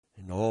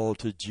all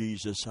to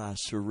Jesus I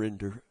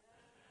surrender.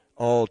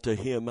 All to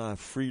Him I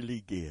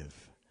freely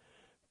give.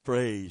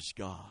 Praise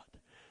God.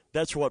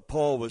 That's what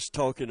Paul was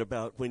talking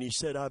about when he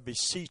said, I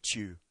beseech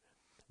you.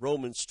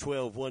 Romans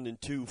 12, 1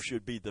 and 2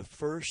 should be the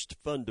first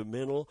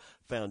fundamental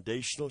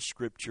foundational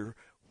scripture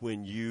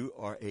when you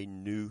are a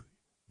new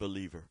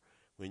believer.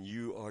 When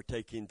you are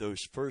taking those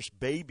first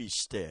baby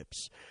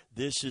steps,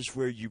 this is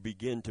where you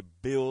begin to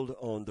build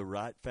on the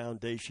right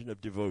foundation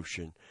of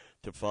devotion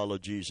to follow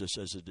Jesus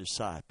as a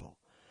disciple.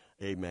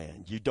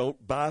 Amen. You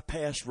don't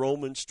bypass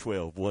Romans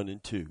 12, 1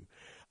 and 2.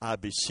 I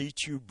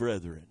beseech you,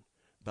 brethren,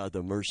 by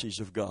the mercies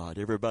of God.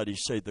 Everybody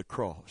say the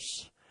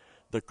cross.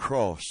 The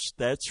cross.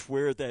 That's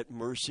where that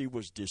mercy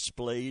was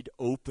displayed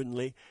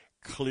openly,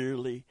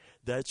 clearly.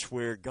 That's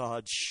where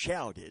God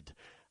shouted,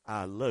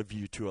 I love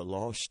you to a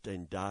lost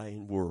and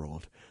dying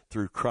world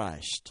through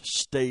Christ,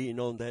 staying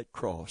on that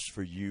cross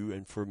for you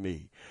and for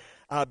me.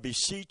 I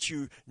beseech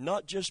you,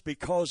 not just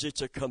because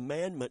it's a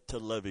commandment to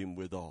love Him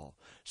withal.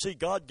 See,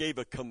 God gave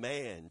a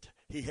command.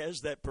 He has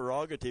that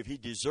prerogative. He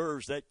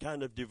deserves that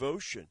kind of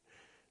devotion.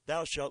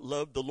 Thou shalt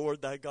love the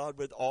Lord thy God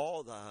with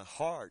all thy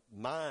heart,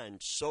 mind,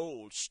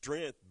 soul,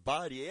 strength,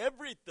 body,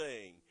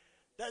 everything.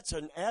 That's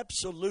an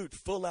absolute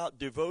full-out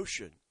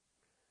devotion.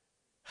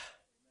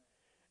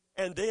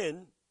 And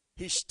then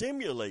He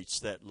stimulates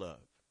that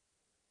love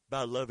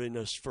by loving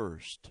us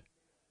first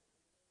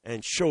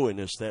and showing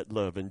us that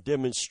love and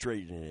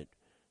demonstrating it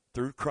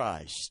through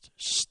Christ,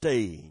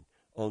 staying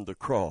on the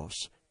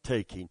cross,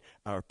 taking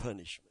our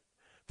punishment.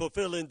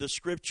 Fulfilling the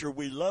scripture,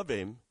 we love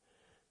Him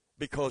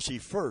because He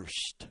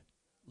first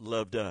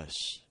loved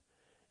us.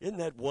 Isn't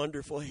that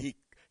wonderful? He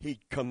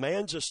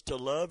commands us to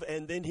love,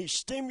 and then He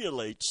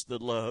stimulates the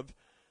love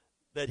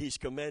that He's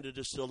commanded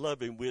us to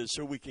love Him with,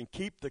 so we can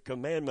keep the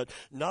commandment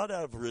not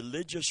out of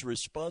religious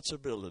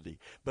responsibility,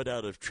 but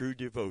out of true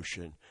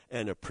devotion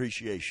and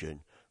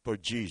appreciation for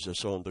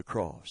Jesus on the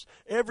cross.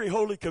 Every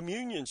Holy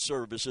Communion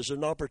service is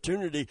an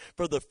opportunity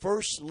for the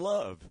first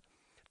love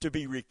to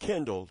be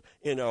rekindled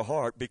in our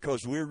heart,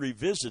 because we're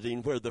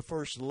revisiting where the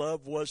first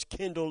love was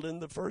kindled in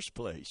the first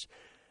place.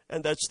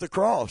 And that's the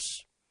cross.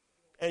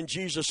 And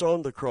Jesus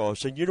on the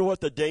cross. And you know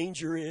what the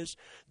danger is?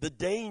 The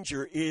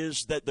danger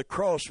is that the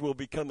cross will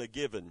become a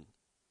given.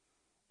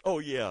 Oh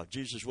yeah,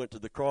 Jesus went to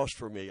the cross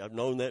for me. I've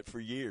known that for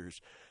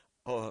years.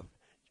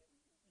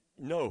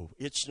 No,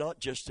 it's not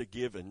just a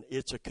given.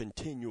 It's a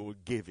continual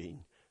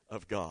giving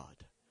of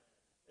God.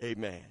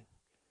 Amen.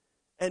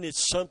 And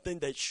it's something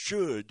that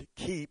should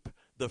keep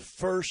the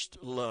first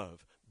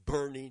love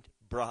burning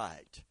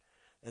bright.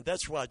 And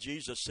that's why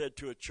Jesus said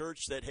to a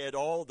church that had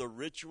all the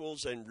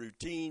rituals and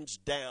routines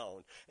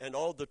down and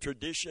all the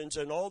traditions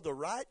and all the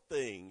right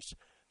things,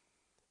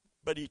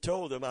 but He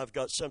told them, I've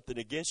got something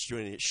against you.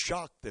 And it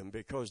shocked them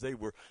because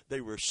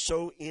they were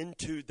so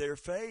into their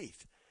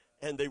faith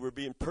and they were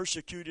being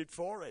persecuted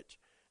for it.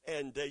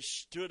 And they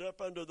stood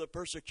up under the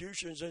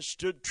persecutions and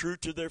stood true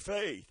to their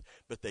faith.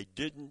 But they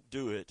didn't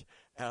do it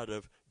out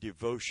of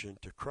devotion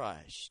to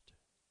Christ.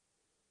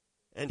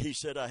 And He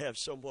said, I have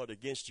somewhat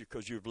against you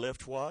because you've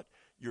left what?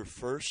 Your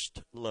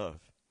first love.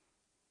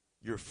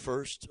 Your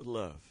first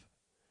love.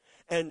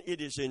 And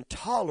it is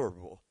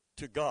intolerable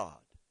to God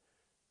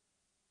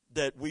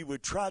that we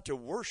would try to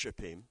worship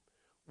Him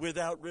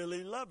without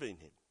really loving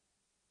Him.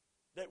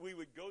 That we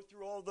would go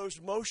through all those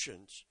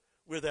motions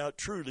without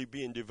truly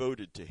being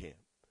devoted to Him.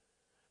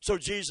 So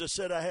Jesus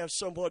said, I have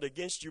somewhat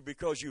against you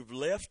because you've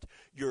left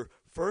your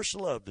first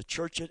love, the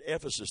church at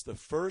Ephesus, the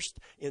first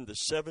in the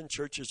 7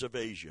 churches of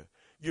Asia.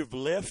 You've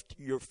left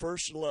your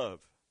first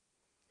love.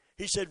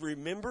 He said,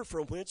 remember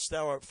from whence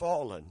thou art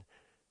fallen.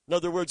 In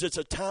other words, it's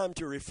a time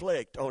to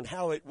reflect on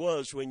how it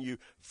was when you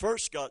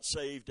first got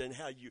saved and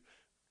how you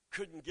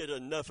couldn't get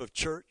enough of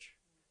church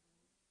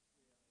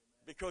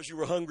because you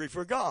were hungry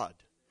for God.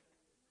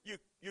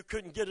 You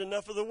couldn't get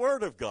enough of the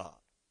Word of God.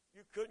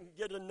 You couldn't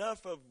get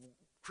enough of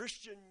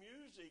Christian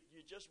music.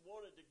 You just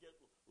wanted to get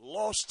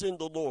lost in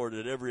the Lord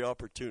at every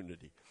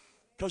opportunity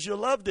because you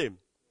loved Him.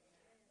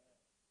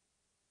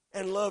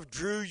 And love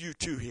drew you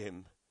to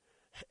Him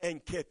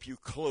and kept you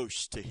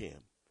close to Him.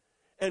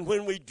 And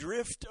when we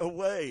drift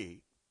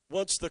away,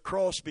 once the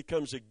cross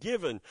becomes a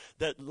given,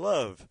 that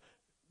love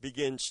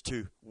begins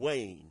to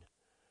wane.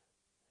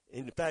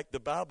 In fact, the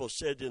Bible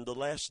said in the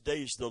last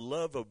days, the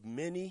love of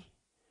many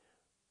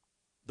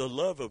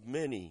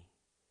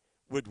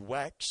would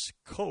wax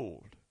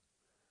cold.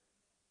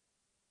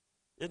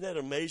 Isn't that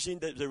amazing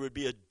that there would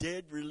be a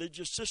dead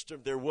religious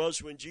system? There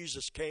was when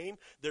Jesus came.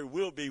 There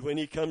will be when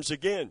He comes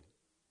again.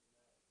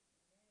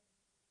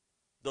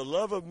 The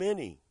love of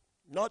many,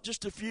 not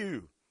just a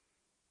few.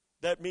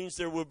 That means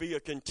there will be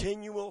a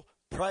continual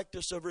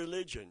practice of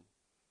religion.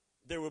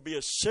 There will be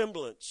a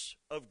semblance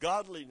of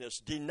godliness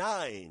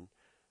denying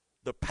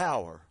the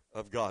power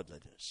of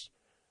godliness.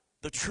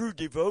 The true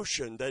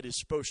devotion that is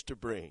supposed to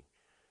bring.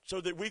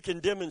 So that we can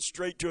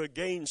demonstrate to a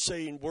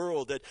gainsaying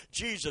world that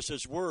Jesus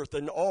is worth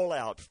an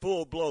all-out,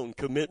 full-blown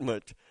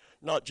commitment.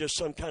 Not just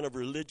some kind of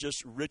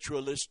religious,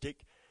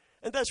 ritualistic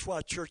And that's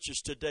why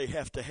churches today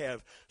have to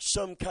have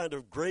some kind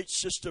of great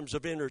systems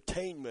of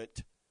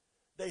entertainment.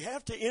 They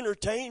have to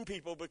entertain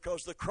people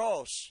because the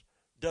cross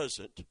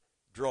doesn't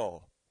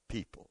draw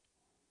people.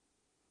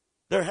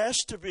 There has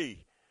to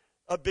be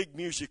a big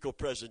musical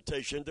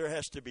presentation. There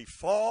has to be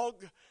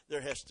fog.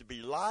 There has to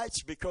be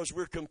lights, because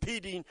we're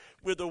competing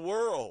with a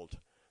world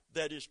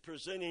that is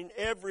presenting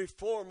every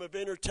form of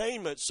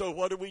entertainment. So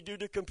what do we do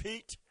to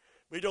compete?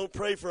 We don't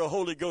pray for a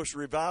Holy Ghost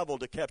revival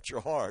to capture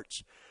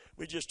hearts.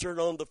 We just turn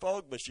on the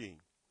fog machine.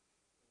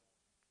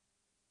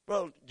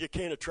 Well, you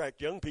can't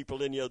attract young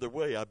people any other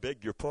way. I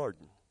beg your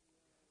pardon.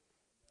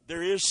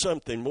 There is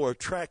something more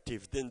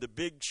attractive than the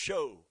big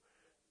show.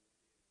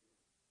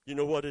 You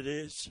know what it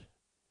is?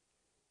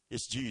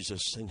 It's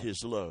Jesus and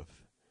His love,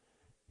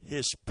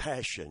 His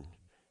passion,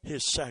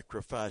 His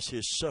sacrifice,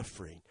 His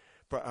suffering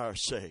for our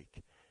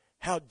sake.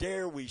 How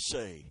dare we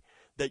say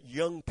that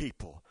young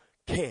people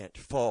can't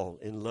fall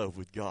in love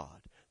with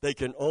God? They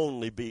can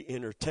only be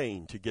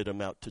entertained to get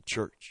them out to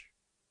church.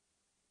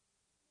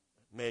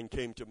 A man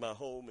came to my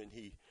home and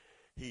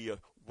he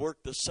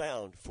worked the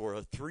sound for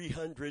a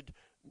 300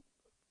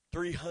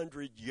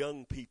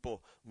 young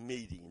people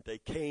meeting.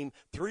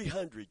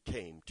 300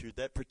 came to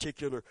that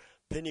particular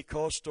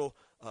Pentecostal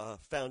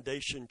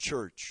foundation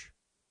church.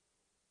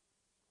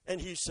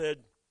 And he said,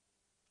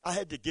 I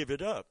had to give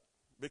it up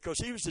because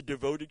he was a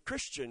devoted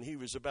Christian. He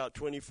was about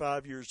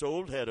 25 years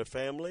old, had a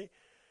family,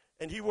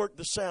 and he worked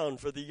the sound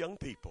for the young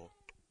people.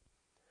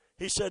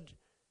 He said,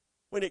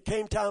 when it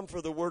came time for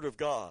the Word of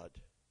God,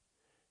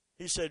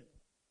 he said,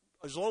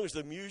 as long as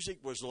the music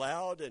was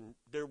loud and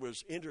there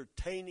was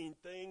entertaining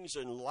things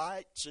and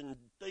lights and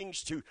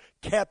things to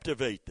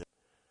captivate them,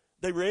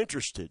 they were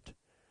interested.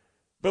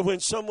 But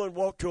when someone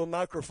walked to a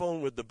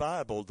microphone with the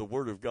Bible, the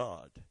Word of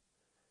God,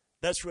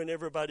 that's when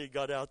everybody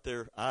got out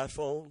their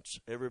iPhones,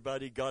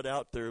 everybody got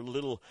out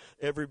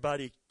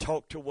everybody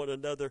talked to one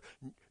another.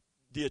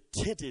 The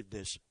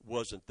attentiveness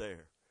wasn't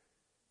there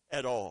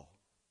at all.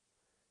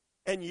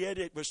 And yet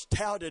it was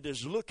touted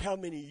as, look how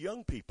many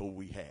young people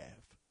we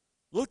have.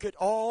 Look at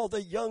all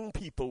the young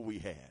people we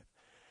have.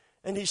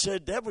 And he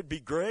said that would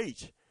be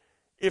great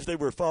if they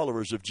were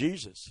followers of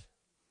Jesus.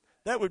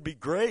 That would be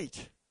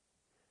great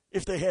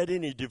if they had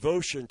any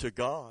devotion to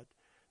God.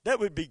 That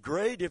would be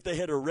great if they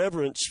had a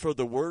reverence for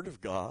the Word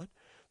of God.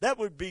 That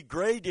would be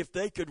great if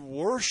they could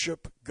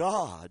worship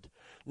God,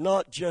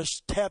 not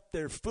just tap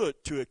their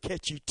foot to a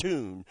catchy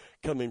tune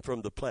coming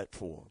from the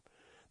platform.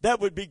 That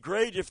would be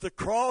great if the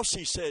cross,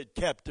 he said,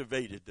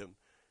 captivated them,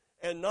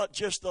 and not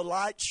just the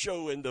light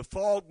show and the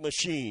fog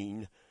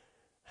machine.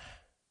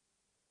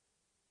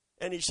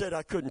 And he said,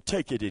 I couldn't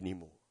take it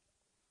anymore.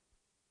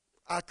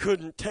 I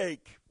couldn't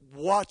take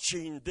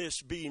watching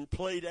this being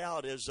played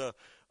out as a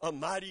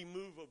mighty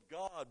move of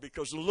God,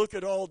 because look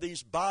at all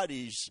these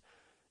bodies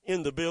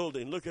in the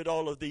building. Look at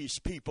all of these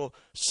people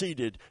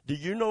seated. Do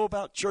you know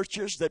about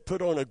churches that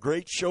put on a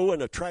great show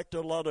and attract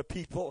a lot of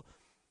people?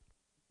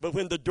 But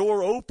when the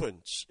door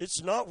opens,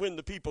 it's not when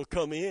the people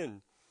come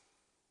in.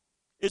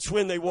 It's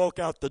when they walk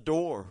out the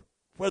door,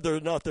 whether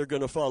or not they're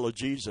going to follow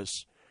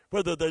Jesus,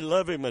 whether they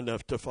love Him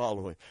enough to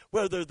follow Him,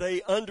 whether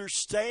they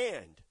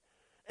understand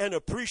and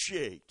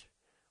appreciate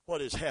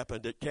what has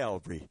happened at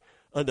Calvary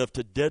enough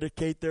to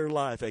dedicate their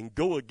life and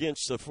go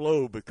against the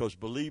flow, because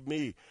believe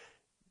me,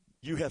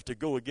 you have to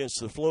go against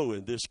the flow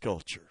in this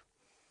culture.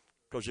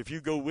 Because if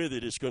you go with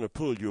it, it's going to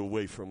pull you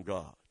away from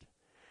God.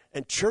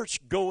 And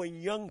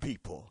church-going young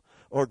people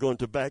are going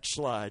to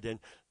backslide.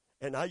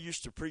 And I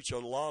used to preach a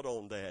lot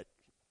on that.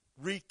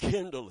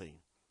 Rekindling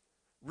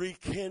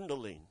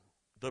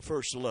the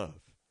first love.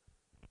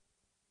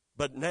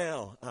 But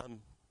now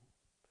I'm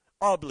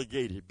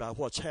obligated by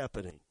what's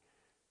happening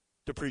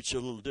to preach a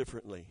little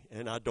differently,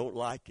 and I don't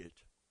like it.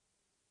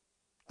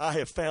 I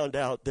have found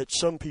out that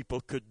some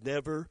people could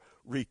never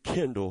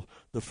rekindle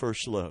the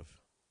first love.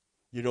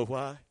 You know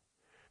why?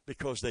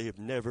 Because they have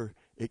never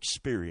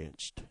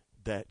experienced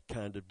that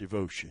kind of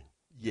devotion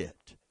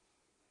yet.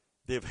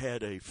 They've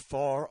had a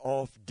far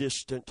off,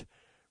 distant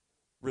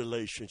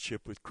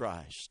relationship with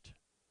Christ.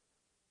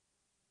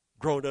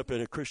 Grown up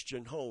in a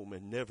Christian home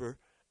and never,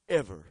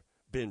 ever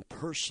been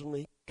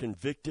personally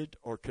convicted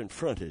or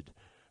confronted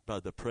by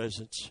the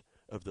presence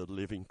of the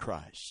living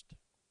Christ.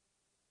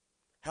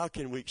 How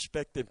can we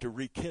expect them to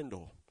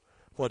rekindle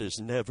what has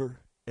never,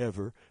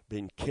 ever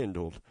been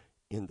kindled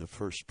in the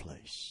first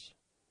place?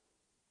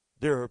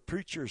 There are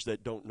preachers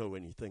that don't know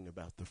anything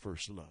about the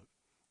first love.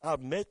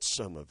 I've met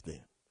some of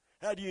them.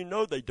 How do you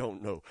know they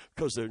don't know?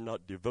 Because they're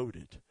not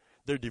devoted.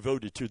 They're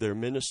devoted to their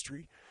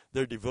ministry.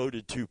 They're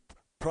devoted to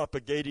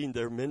propagating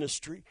their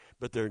ministry,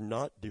 but they're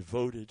not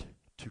devoted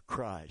to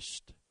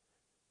Christ.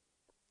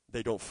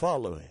 They don't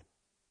follow Him.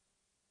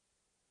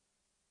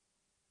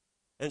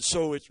 And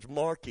so it's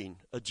marking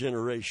a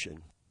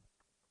generation.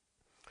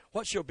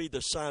 What shall be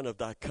the sign of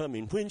thy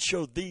coming? When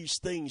shall these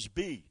things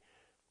be?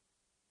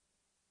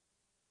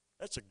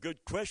 That's a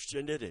good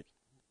question, isn't it?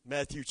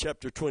 Matthew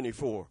chapter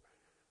 24.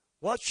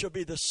 What shall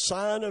be the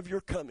sign of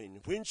your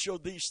coming? When shall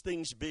these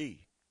things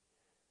be?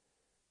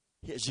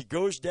 As he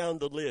goes down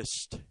the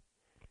list,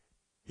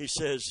 he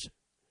says,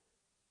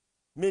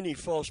 many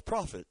false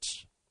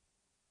prophets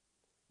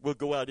will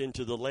go out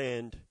into the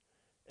land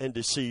and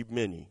deceive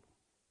many.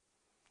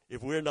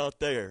 If we're not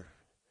there,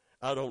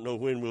 I don't know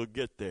when we'll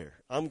get there.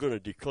 I'm going to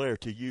declare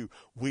to you,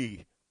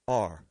 we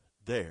are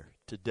there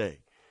today.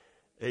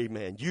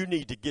 Amen. You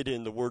need to get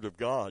in the Word of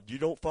God. You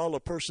don't follow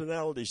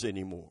personalities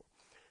anymore.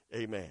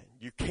 Amen.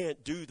 You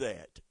can't do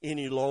that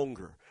any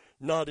longer.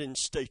 Not and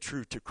stay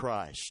true to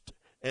Christ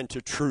and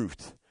to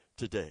truth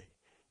today.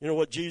 You know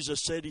what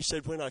Jesus said? He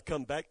said, when I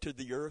come back to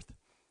the earth,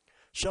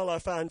 shall I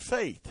find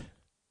faith?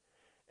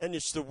 And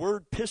it's the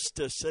word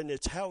pistis, and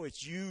it's how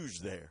it's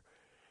used there.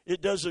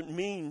 It doesn't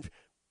mean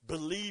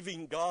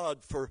believing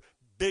God for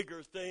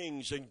bigger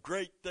things and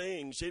great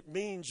things. It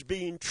means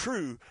being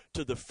true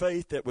to the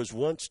faith that was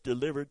once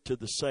delivered to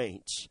the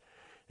saints.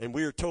 And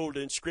we are told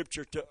in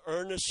Scripture to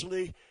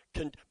earnestly,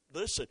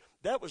 listen,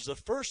 that was the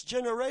first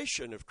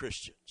generation of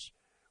Christians.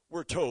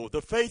 We're told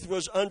the faith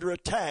was under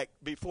attack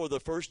before the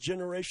first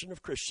generation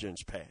of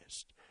Christians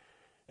passed.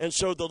 And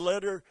so the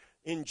letter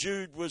in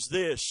Jude was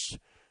this: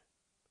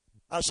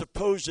 I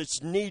suppose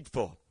it's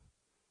needful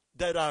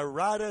that I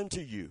write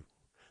unto you,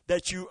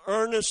 that you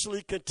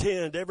earnestly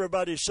contend.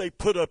 Everybody say,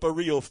 put up a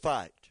real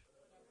fight.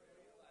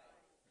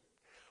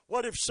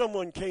 What if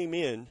someone came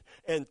in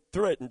and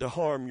threatened to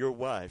harm your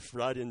wife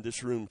right in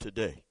this room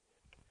today?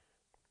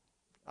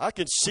 I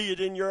can see it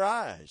in your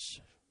eyes.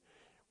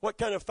 What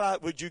kind of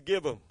fight would you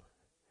give them?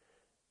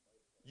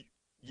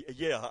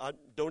 Yeah, I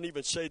don't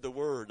even say the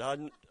word.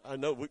 I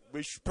know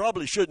we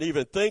probably shouldn't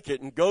even think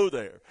it and go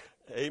there.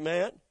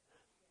 Amen?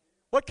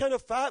 What kind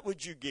of fight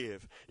would you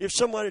give if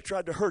somebody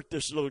tried to hurt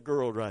this little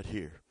girl right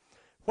here?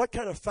 What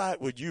kind of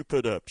fight would you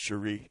put up,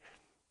 Cherie?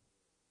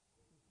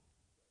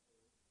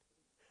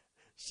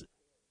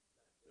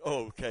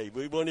 Okay,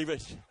 we won't even.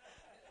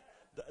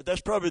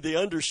 That's probably the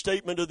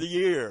understatement of the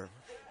year.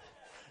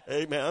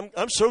 Amen.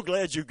 I'm so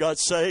glad you got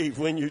saved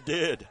when you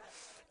did.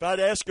 If I'd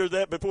asked her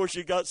that before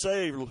she got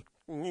saved,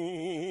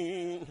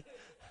 amen.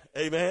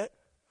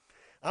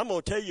 I'm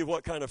going to tell you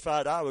what kind of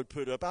fight I would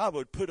put up. I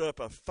would put up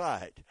a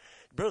fight.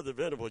 Brother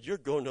Venable, you're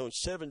going on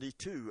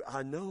 72.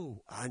 I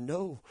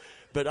know.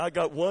 But I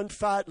got one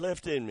fight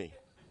left in me.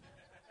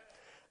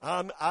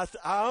 I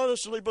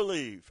honestly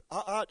believe.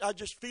 I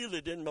just feel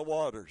it in my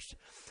waters.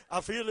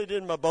 I feel it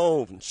in my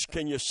bones.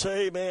 Can you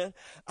say, man?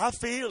 I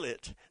feel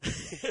it.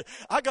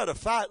 I got a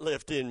fight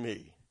left in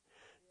me.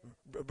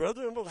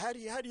 Brother Venable, how do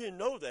you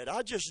know that?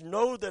 I just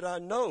know that I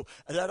know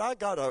that I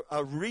got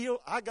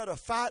a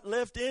fight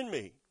left in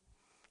me.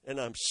 And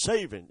I'm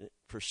saving it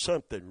for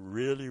something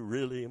really,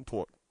 really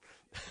important.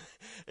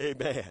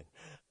 Amen.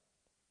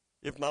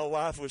 If my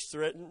wife was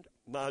threatened,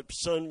 my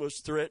son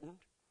was threatened,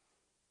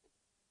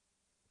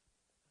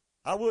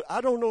 I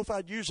don't know if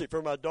I'd use it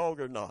for my dog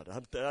or not.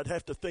 I'd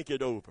have to think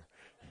it over.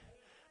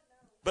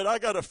 But I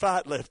got a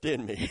fight left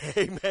in me.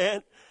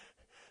 Amen.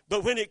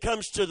 But when it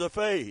comes to the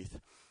faith,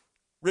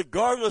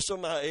 regardless of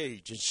my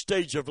age and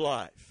stage of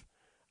life,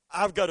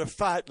 I've got a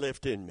fight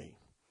left in me.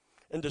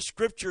 And the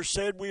Scripture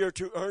said we are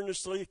to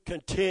earnestly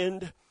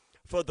contend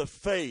for the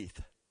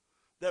faith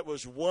that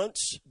was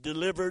once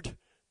delivered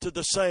to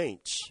the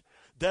saints.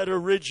 That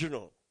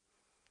original,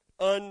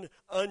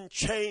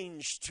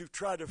 unchanged to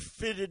try to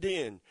fit it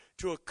in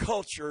to a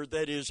culture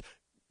that is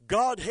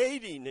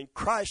God-hating and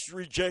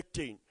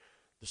Christ-rejecting.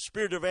 The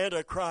spirit of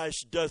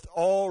Antichrist doth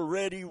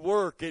already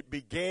work. It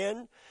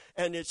began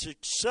and it's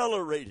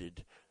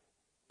accelerated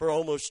for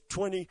almost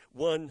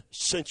 21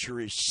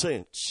 centuries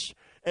since.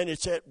 And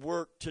it's at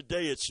work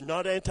today. It's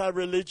not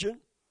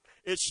anti-religion.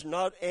 It's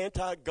not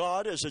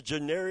anti-God as a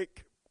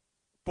generic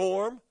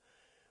form.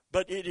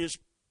 But it is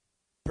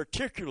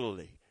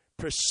particularly,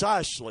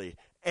 precisely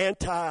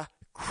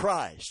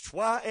anti-Christ.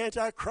 Why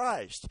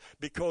anti-Christ?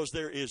 Because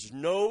there is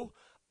no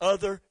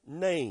other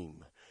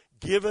name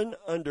given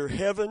under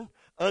heaven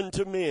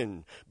unto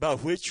men by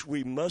which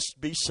we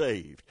must be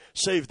saved,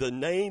 save the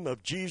name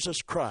of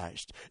Jesus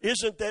Christ.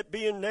 Isn't that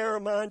being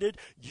narrow-minded?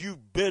 You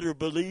better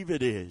believe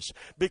it is,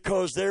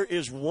 because there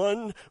is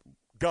one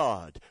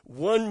God,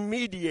 one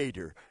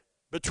mediator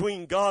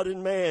between God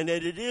and man,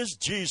 and it is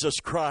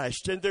Jesus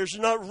Christ, and there's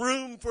not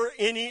room for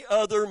any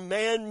other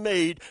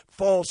man-made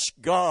false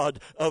god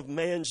of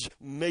man's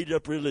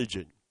made-up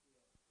religion.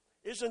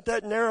 Isn't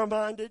that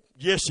narrow-minded?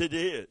 Yes, it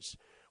is.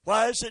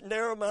 Why is it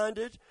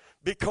narrow-minded?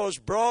 Because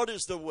broad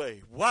is the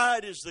way,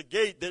 wide is the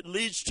gate that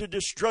leads to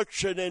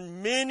destruction,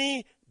 and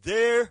many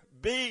there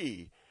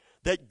be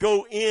that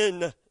go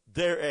in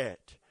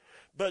thereat.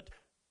 But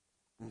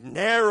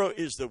narrow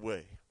is the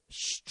way,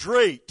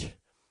 straight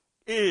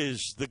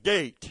is the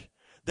gate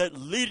that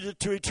leadeth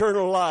to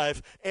eternal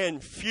life,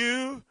 and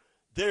few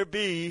there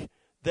be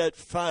that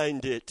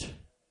find it.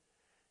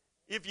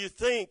 If you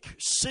think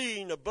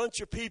seeing a bunch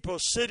of people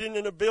sitting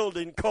in a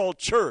building called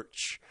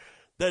church,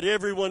 that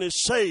everyone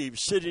is saved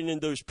sitting in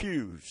those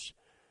pews,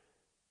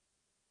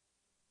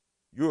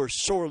 you're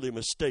sorely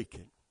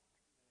mistaken.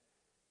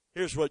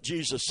 Here's what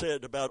Jesus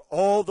said about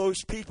all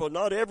those people,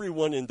 not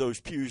everyone in those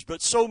pews,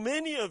 but so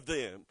many of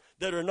them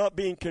that are not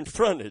being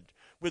confronted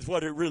with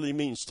what it really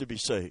means to be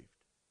saved.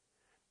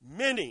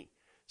 Many.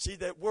 See,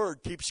 that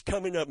word keeps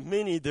coming up.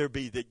 Many there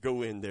be that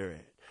go in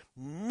thereat.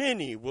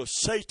 Many will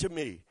say to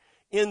me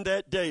in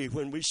that day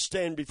when we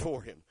stand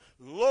before him,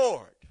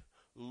 Lord,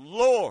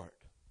 Lord,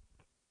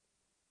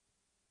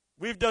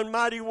 we've done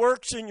mighty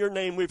works in your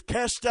name. We've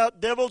cast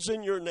out devils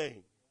in your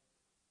name.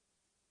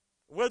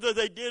 Whether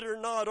they did or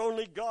not,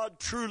 only God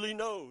truly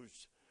knows.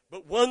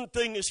 But one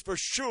thing is for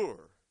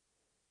sure.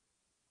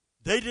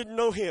 They didn't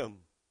know him.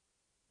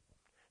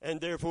 And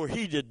therefore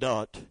he did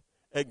not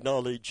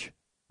acknowledge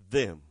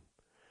them.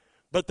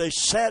 But they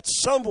sat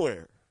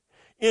somewhere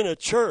in a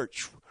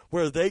church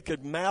where they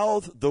could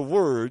mouth the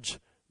words,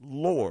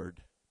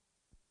 Lord.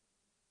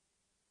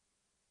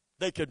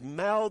 They could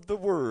mouth the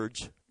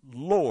words,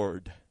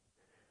 Lord.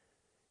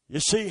 You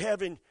see,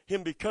 having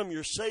him become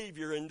your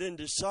Savior and then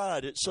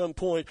decide at some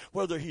point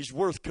whether he's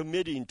worth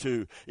committing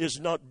to is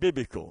not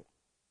biblical.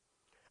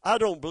 I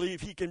don't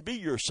believe he can be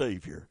your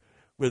Savior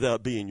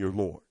without being your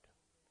Lord.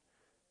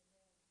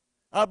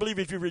 I believe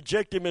if you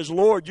reject him as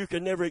Lord, you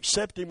can never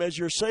accept him as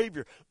your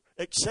Savior.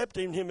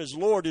 Accepting him as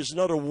Lord is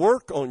not a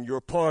work on your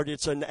part.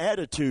 It's an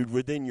attitude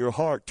within your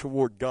heart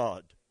toward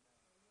God.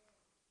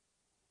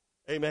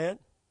 Amen?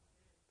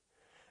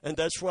 And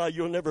that's why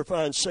you'll never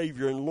find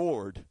Savior and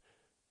Lord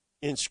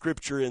in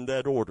Scripture in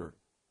that order.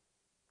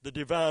 The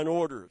divine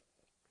order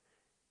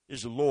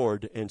is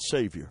Lord and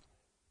Savior.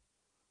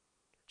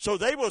 So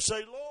they will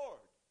say, Lord,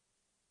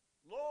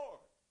 Lord.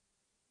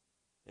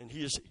 And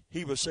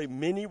he will say,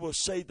 many will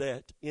say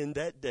that in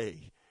that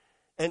day.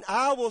 And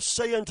I will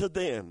say unto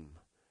them,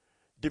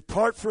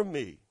 depart from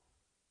me,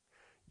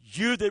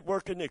 you that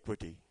work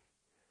iniquity.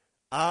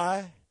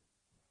 I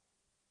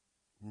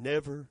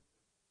never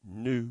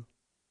knew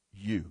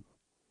you.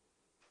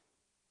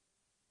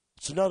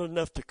 It's not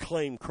enough to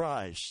claim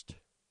Christ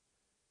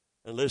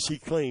unless he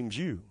claims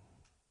you.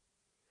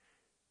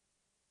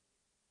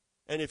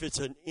 And if it's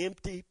an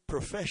empty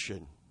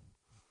profession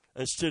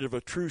instead of a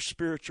true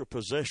spiritual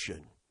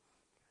possession,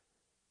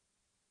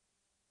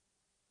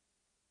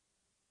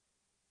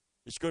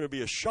 it's going to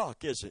be a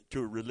shock, isn't it, to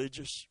a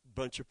religious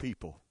bunch of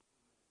people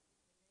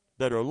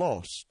that are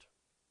lost.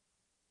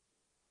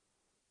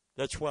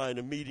 That's why in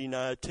a meeting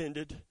I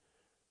attended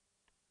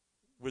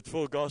with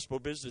Full Gospel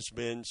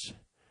Businessmen,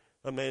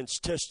 a man's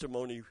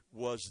testimony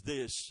was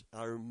this.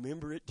 I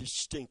remember it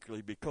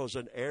distinctly because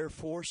an Air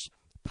Force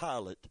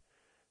pilot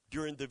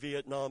during the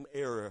Vietnam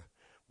era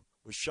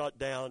was shot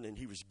down and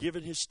he was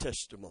given his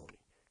testimony.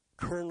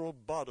 Colonel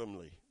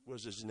Bottomley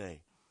was his name.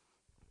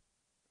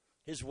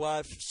 His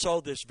wife saw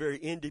this very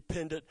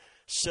independent,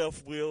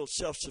 self-willed,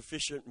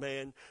 self-sufficient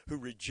man who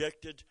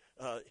rejected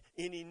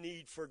any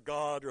need for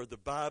God or the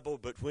Bible.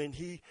 But when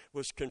he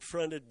was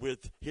confronted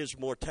with his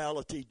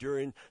mortality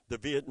during the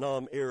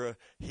Vietnam era,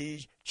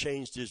 he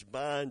changed his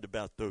mind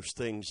about those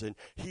things. And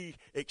he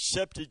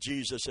accepted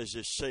Jesus as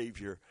his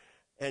Savior.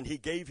 And he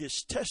gave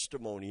his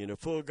testimony in a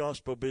Full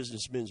Gospel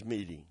Businessmen's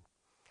meeting.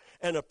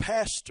 And a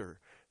pastor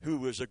who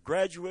was a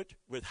graduate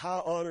with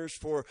high honors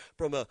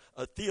from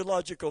a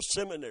theological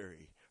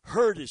seminary,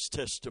 heard his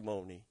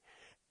testimony,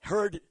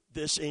 heard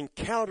this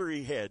encounter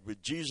he had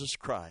with Jesus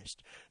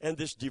Christ, and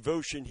this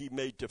devotion he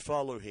made to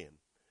follow him.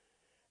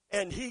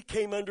 And he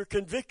came under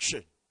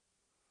conviction.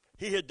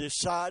 He had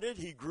decided,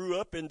 he grew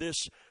up in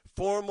this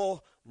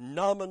formal,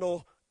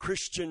 nominal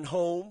Christian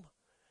home.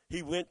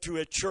 He went to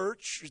a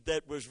church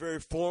that was very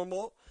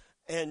formal,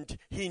 and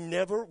he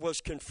never was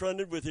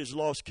confronted with his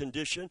lost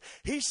condition.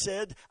 He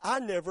said, I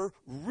never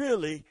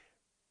really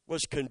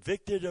was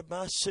convicted of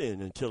my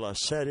sin until I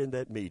sat in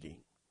that meeting.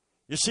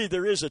 You see,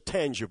 there is a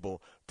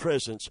tangible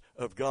presence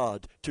of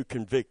God to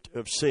convict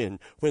of sin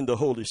when the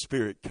Holy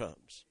Spirit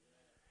comes.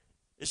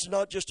 It's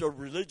not just a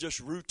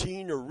religious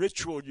routine or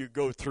ritual you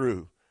go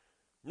through.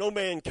 No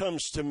man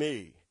comes to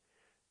me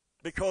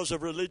because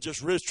of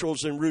religious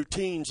rituals and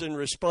routines and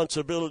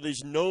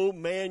responsibilities. No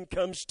man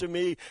comes to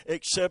me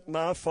except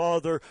my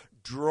Father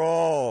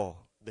draw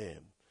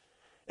them.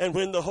 And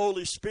when the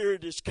Holy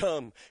Spirit is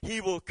come, he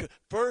will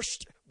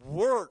first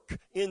work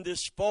in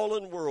this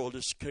fallen world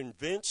is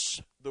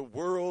convince the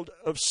world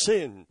of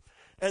sin.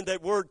 And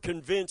that word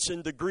convince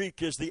in the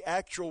Greek is the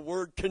actual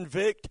word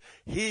convict.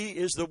 He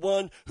is the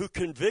one who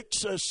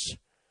convicts us.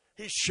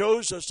 He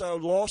shows us our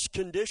lost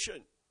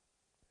condition.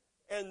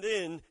 And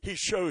then he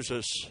shows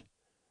us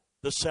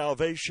the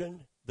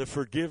salvation, the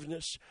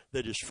forgiveness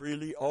that is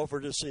freely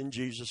offered us in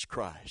Jesus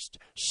Christ.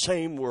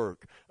 Same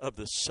work of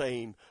the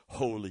same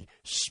Holy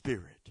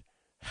Spirit.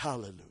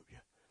 Hallelujah.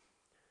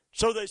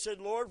 So they said,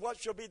 Lord,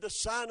 what shall be the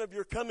sign of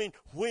your coming?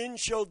 When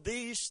shall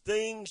these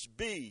things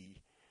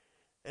be?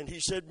 And he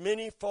said,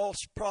 many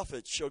false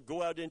prophets shall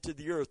go out into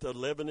the earth.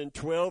 11 and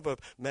 12 of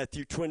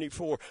Matthew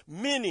 24.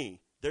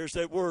 Many, there's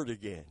that word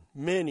again.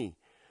 Many.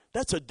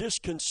 That's a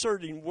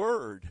disconcerting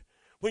word.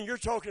 When you're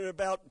talking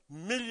about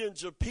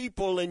millions of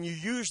people and you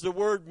use the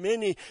word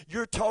many,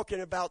 you're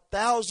talking about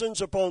thousands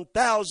upon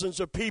thousands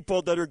of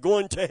people that are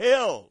going to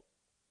hell.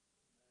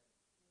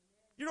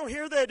 You don't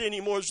hear that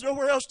anymore. There's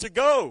nowhere else to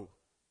go.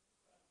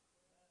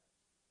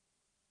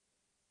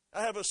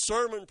 I have a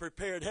sermon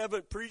prepared.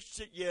 Haven't preached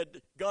it yet.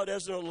 God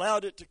hasn't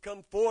allowed it to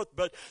come forth.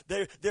 But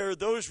there are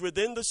those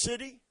within the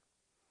city,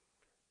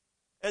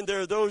 and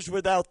there are those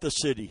without the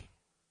city.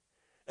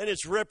 And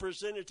it's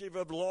representative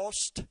of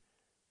lost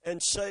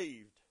and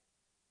saved.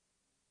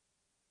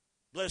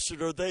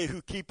 Blessed are they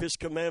who keep his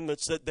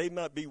commandments, that they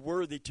might be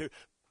worthy to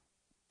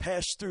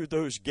pass through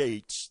those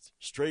gates.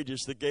 Straight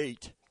is the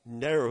gate,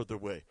 narrow the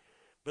way.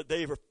 But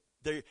they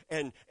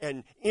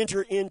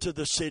enter into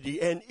the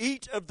city and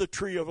eat of the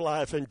tree of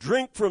life and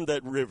drink from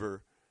that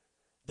river.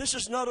 This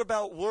is not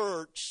about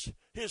works.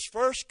 His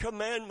first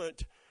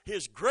commandment,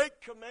 his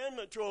great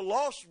commandment to a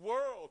lost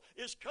world,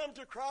 is come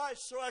to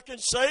Christ so I can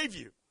save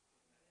you.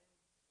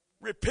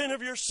 Repent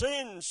of your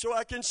sins so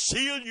I can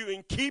seal you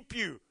and keep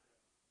you.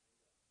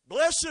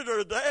 Blessed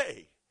are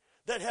they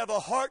that have a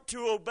heart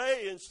to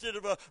obey instead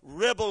of a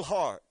rebel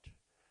heart.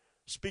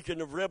 Speaking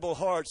of rebel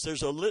hearts,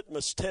 there's a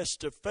litmus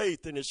test of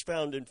faith, and it's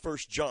found in 1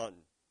 John.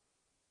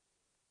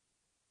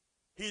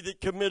 He that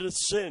committeth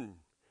sin,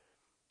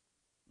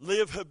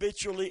 live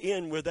habitually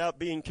in without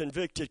being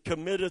convicted.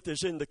 Committeth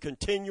is in the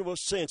continual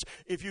sense.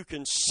 If you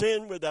can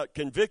sin without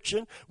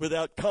conviction,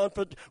 without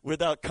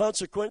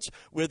consequence,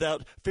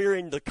 without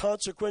fearing the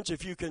consequence,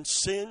 if you can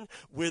sin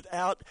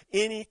without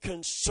any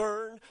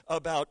concern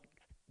about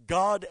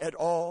God at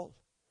all,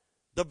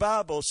 the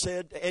Bible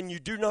said, and you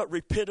do not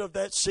repent of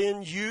that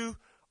sin, you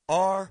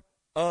are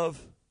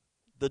of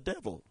the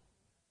devil.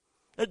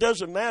 It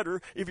doesn't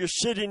matter if you're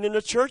sitting in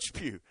a church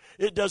pew.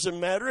 It doesn't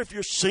matter if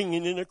you're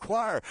singing in a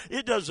choir.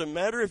 It doesn't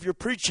matter if you're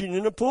preaching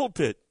in a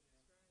pulpit.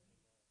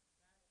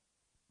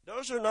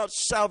 Those are not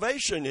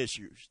salvation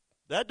issues.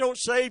 That don't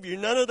save you.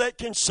 None of that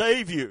can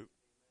save you.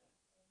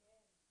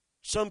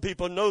 Some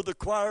people know the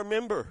choir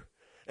member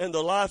and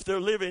the life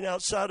they're living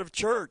outside of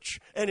church,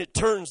 and it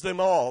turns them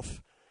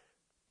off.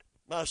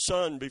 My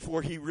son,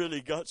 before he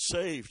really got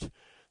saved,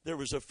 there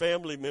was a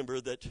family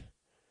member that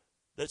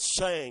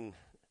sang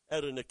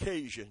at an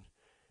occasion,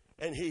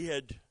 and he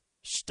had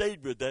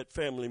stayed with that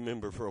family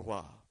member for a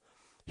while.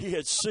 He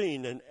had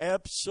seen an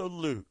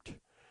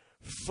absolute,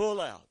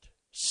 full-out,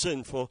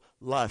 sinful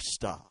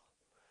lifestyle.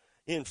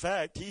 In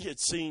fact, he had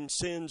seen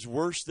sins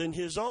worse than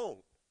his own,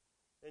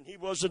 and he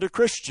wasn't a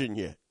Christian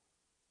yet.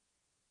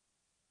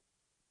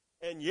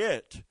 And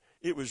yet,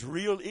 it was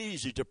real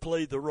easy to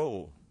play the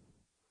role.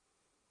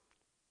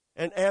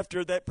 And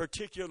after that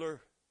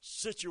particular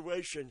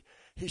situation,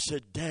 he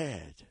said,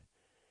 Dad,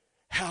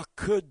 how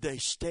could they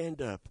stand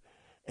up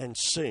and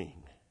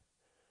sing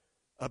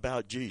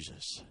about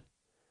Jesus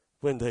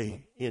when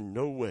they in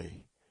no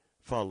way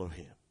follow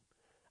him?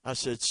 I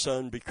said,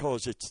 son,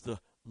 because it's the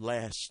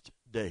last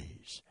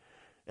days.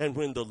 And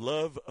when the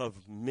love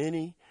of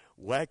many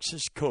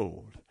waxes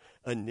cold,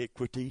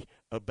 iniquity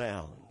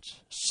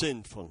abounds,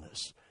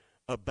 sinfulness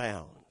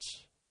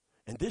abounds.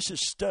 And this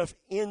is stuff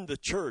in the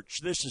church.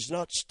 This is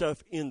not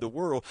stuff in the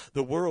world.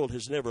 The world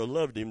has never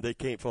loved him. They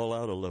can't fall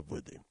out of love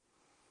with him.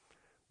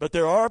 But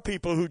there are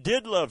people who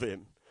did love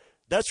him.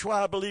 That's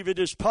why I believe it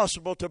is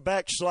possible to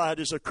backslide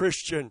as a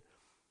Christian.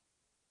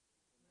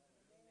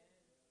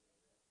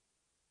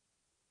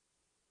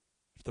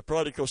 If the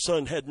prodigal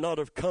son had not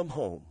have come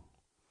home,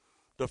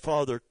 the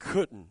father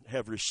couldn't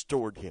have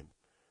restored him.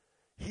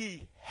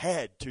 He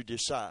had to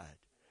decide.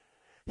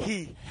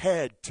 He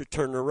had to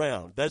turn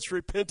around. That's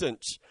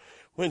repentance.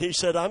 When he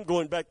said, I'm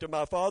going back to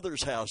my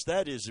father's house,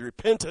 that is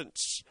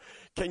repentance.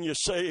 Can you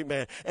say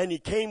amen? And he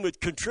came with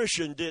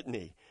contrition, didn't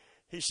he?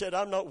 He said,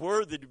 I'm not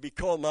worthy to be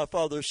called my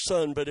father's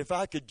son, but if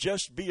I could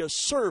just be a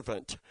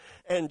servant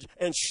and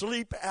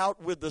sleep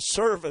out with the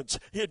servants,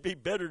 it'd be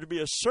better to be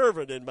a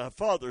servant in my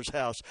father's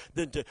house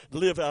than to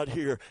live out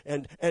here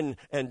and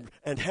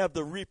have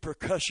the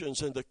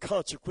repercussions and the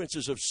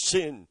consequences of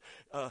sin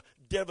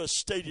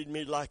devastated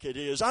me like it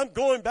is. I'm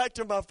going back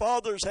to my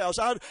father's house.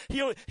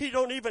 He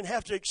don't even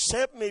have to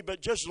accept me,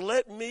 but just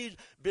let me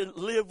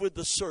live with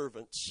the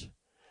servants.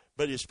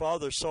 But his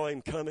father saw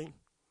him coming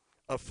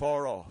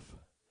afar off,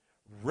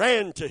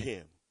 ran to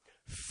him,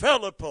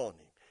 fell upon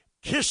him,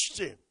 kissed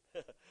him.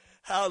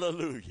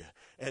 Hallelujah.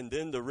 And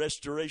then the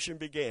restoration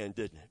began,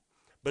 didn't it?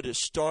 But it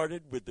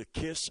started with the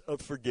kiss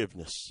of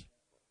forgiveness.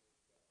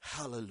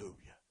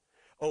 Hallelujah.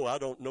 Oh, I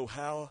don't know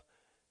how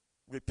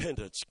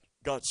repentance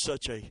got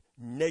such a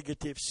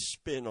negative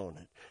spin on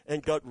it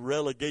and got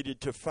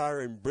relegated to fire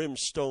and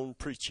brimstone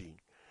preaching.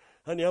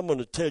 Honey, I'm going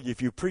to tell you, if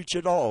you preach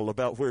at all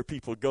about where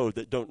people go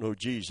that don't know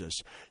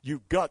Jesus,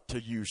 you've got to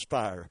use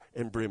fire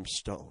and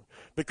brimstone,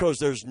 because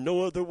there's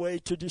no other way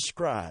to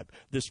describe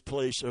this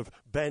place of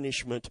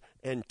banishment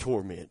and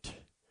torment.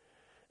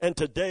 And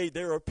today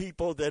there are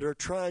people that are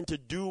trying to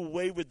do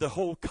away with the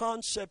whole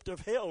concept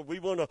of hell. We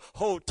want to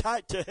hold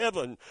tight to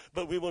heaven,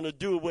 but we want to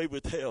do away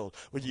with hell.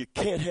 Well, you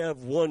can't have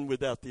one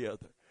without the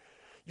other.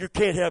 You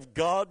can't have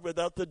God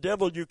without the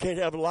devil. You can't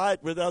have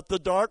light without the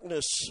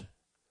darkness.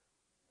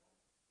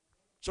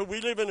 So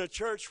we live in a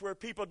church where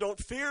people don't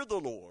fear the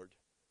Lord.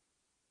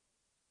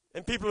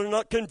 And people are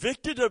not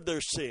convicted of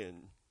their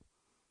sin.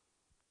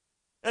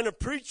 And a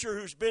preacher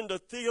who's been to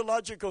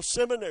theological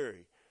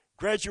seminary,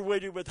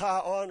 graduated with high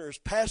honors,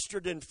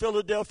 pastored in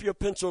Philadelphia,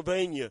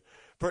 Pennsylvania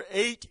for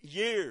 8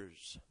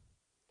 years,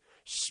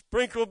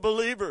 sprinkled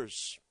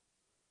believers,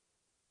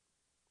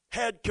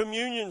 had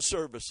communion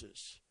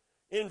services,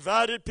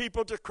 invited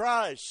people to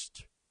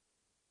Christ,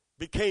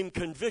 became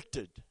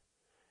convicted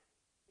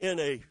in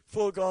a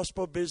full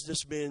gospel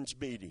businessmen's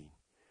meeting.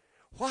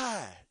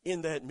 Why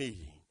in that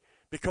meeting?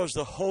 Because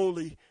the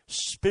Holy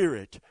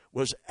Spirit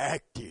was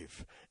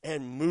active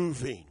and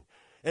moving.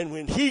 And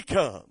when He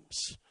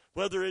comes,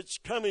 whether it's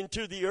coming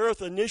to the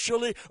earth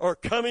initially or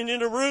coming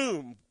in a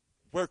room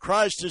where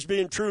Christ is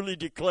being truly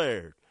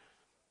declared,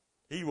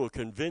 He will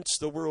convince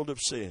the world of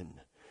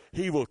sin.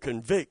 He will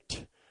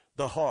convict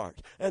the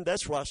heart. And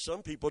that's why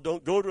some people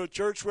don't go to a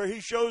church where He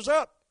shows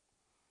up,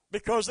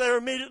 because they're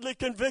immediately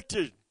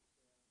convicted.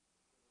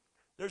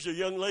 There's a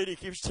young lady who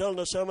keeps telling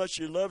us how much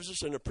she loves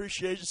us and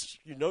appreciates us.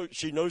 You know,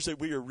 she knows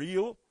that we are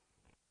real.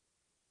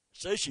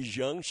 Says she's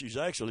young. She's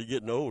actually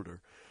getting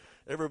older.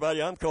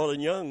 Everybody I'm calling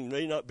young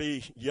may not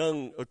be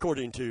young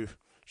according to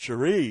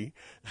Cherie.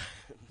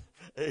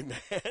 Amen.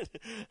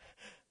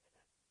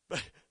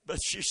 But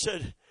she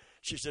said,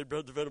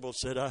 Brother Venable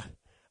said,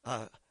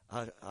 I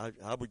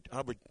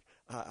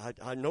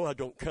know I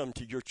don't come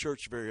to your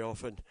church very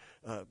often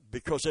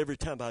because every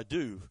time I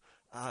do,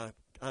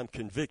 I'm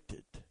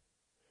convicted.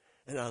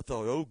 And I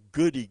thought, oh,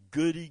 goody,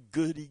 goody,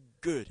 goody,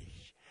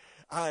 goody.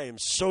 I am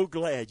so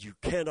glad you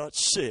cannot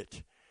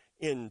sit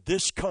in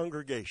this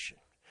congregation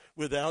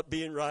without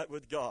being right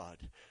with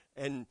God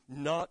and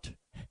not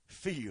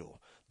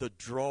feel the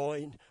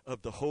drawing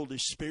of the Holy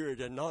Spirit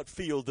and not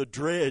feel the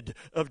dread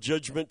of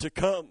judgment to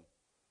come.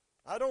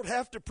 I don't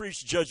have to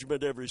preach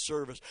judgment every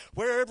service.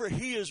 Wherever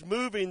He is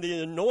moving,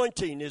 the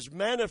anointing is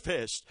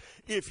manifest.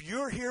 If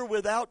you're here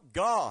without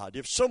God,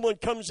 if someone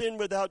comes in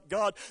without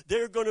God,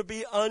 they're going to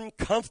be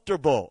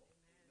uncomfortable.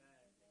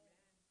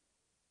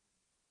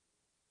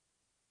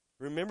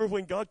 Remember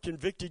when God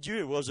convicted you,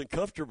 it wasn't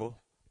comfortable.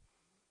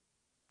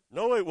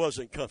 No, it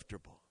wasn't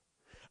comfortable.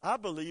 I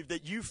believe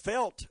that you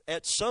felt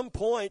at some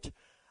point,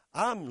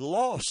 I'm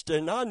lost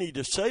and I need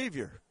a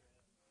Savior,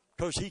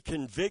 because He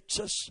convicts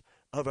us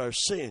of our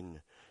sin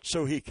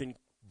so He can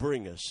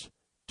bring us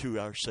to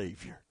our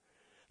Savior.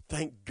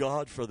 Thank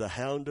God for the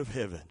Hound of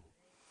Heaven.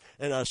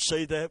 And I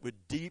say that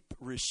with deep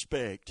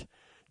respect.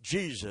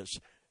 Jesus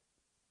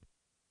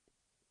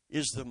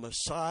is the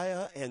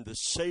Messiah and the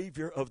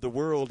Savior of the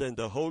world, and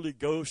the Holy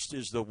Ghost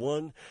is the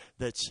one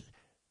that's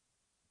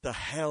the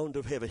Hound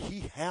of Heaven.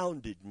 He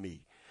hounded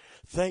me.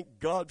 Thank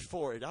God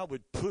for it. I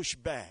would push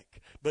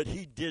back, but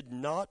He did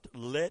not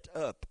let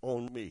up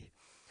on me.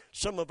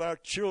 Some of our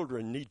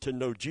children need to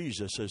know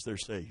Jesus as their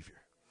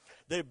Savior.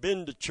 They've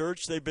been to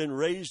church. They've been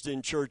raised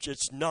in church.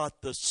 It's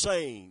not the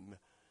same.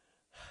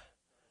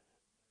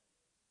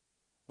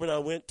 When I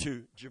went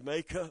to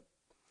Jamaica,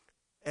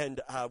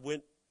 and I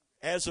went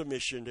as a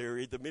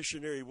missionary, the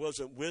missionary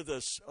wasn't with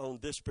us on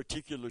this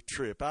particular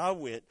trip. I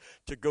went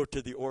to go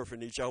to the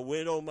orphanage. I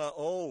went on my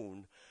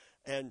own,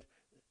 and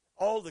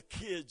all the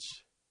kids,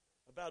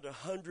 about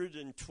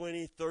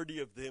 120, 30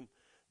 of them,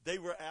 they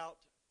were out.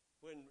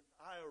 When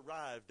I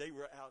arrived, they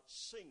were out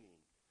singing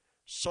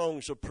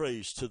songs of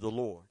praise to the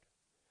Lord.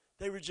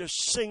 They were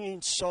just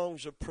singing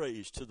songs of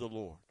praise to the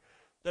Lord.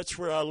 That's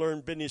where I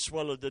learned Benny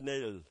Swallow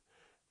Daniel.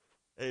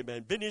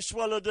 Amen. Benny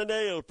Swallow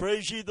Daniel,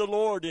 praise ye the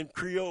Lord in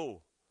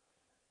Creole.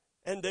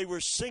 And they were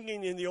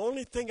singing, and the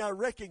only thing I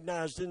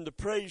recognized in the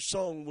praise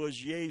song was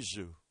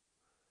Jesu.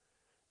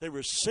 They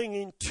were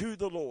singing to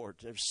the Lord.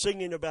 They were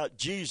singing about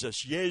Jesus,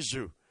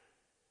 Jesu.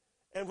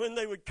 And when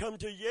they would come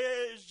to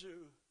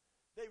Jesu,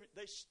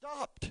 they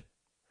stopped.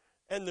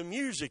 And the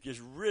music is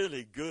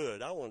really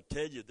good. I want to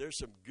tell you, there's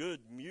some good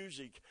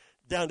music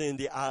down in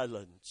the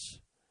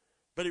islands.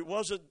 But it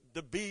wasn't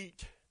the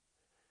beat.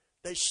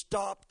 They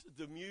stopped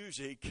the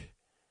music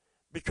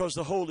because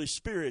the Holy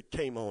Spirit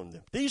came on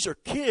them. These are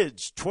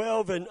kids,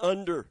 12 and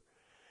under.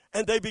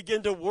 And they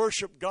begin to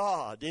worship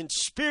God in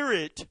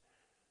spirit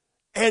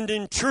and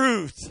in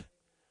truth.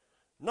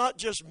 Not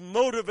just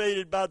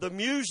motivated by the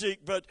music,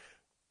 but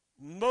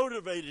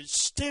motivated,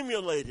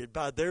 stimulated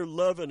by their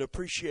love and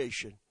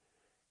appreciation.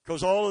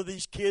 Because all of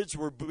these kids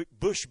were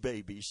bush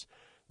babies.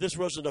 This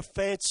wasn't a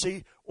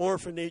fancy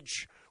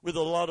orphanage with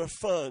a lot of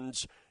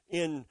funds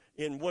in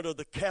one of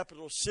the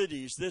capital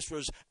cities. This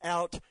was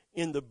out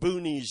in the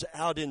boonies,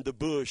 out in the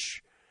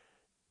bush.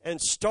 And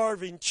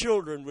starving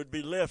children would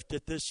be left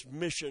at this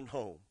mission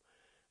home.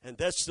 And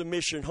that's the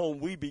mission home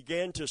we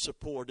began to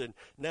support. And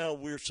now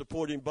we're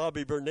supporting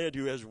Bobby Burnett,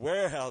 who has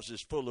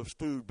warehouses full of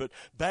food. But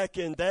back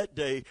in that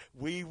day,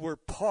 we were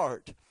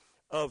part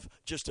of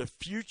just a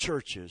few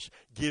churches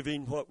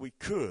giving what we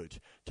could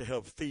to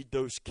help feed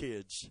those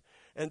kids.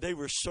 And they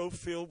were so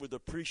filled with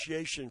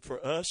appreciation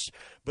for us,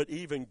 but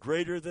even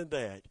greater than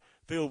that,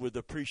 filled with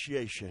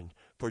appreciation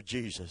for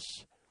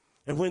Jesus.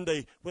 And when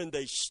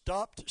they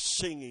stopped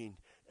singing,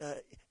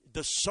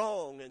 the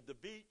song and the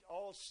beat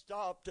all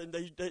stopped, and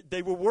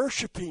they were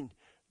worshiping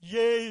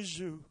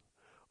Jesu,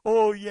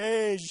 oh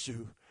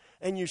Jesu.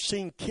 And you've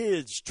seen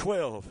kids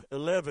 12,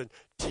 11,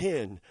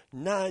 10,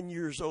 9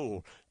 years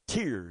old,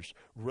 tears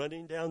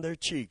running down their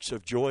cheeks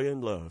of joy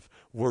and love,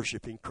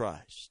 worshiping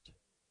Christ.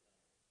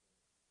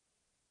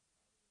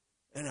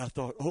 And I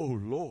thought, oh,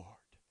 Lord.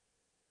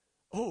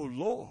 Oh,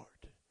 Lord.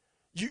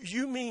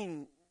 You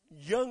mean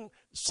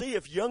see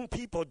if young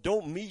people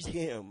don't meet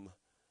Him,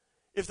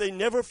 if they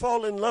never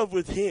fall in love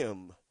with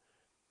Him,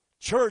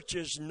 church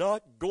is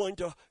not going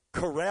to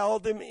corral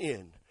them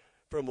in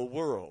from a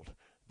world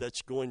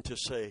that's going to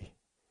say,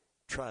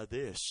 try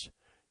this.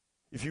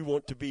 If you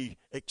want to be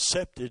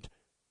accepted,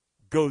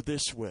 go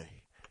this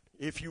way.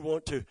 If you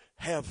want to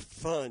have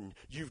fun,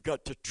 you've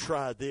got to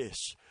try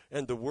this.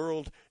 And the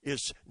world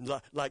is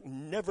like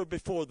never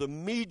before. The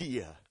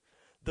media.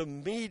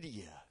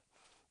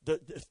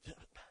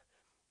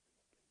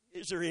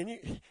 Is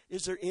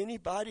there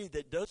anybody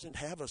that doesn't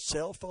have a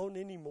cell phone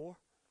anymore?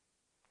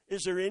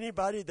 Is there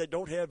anybody that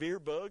don't have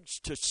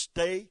earbuds to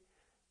stay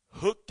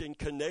hooked and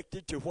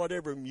connected to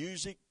whatever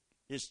music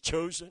is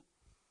chosen?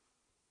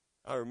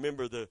 I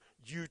remember the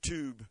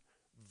YouTube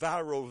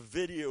viral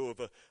video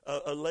of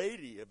a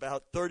lady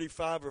about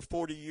 35 or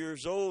 40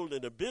 years old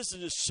in a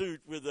business suit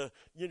with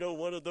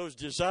one of those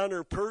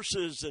designer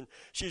purses, and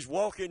she's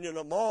walking in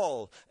a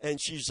mall,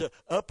 and she's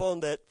up on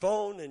that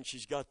phone, and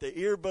she's got the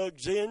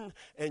earbuds in,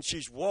 and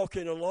she's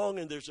walking along,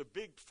 and there's a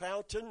big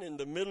fountain in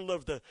the middle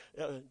of the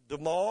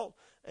mall,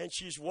 and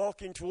she's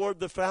walking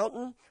toward the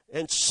fountain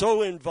and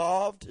so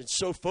involved and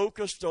so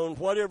focused on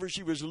whatever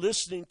she was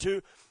listening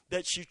to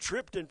that she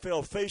tripped and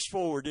fell face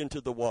forward into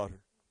the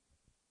water.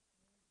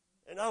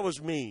 And I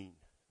was mean.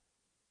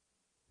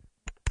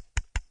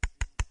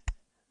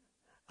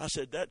 I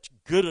said, that's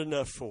good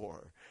enough for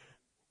her.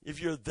 If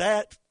you're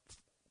that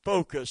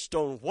focused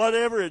on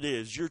whatever it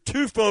is, you're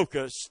too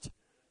focused.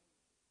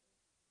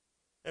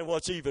 And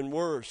what's even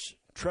worse,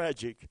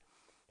 tragic,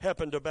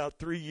 happened about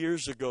 3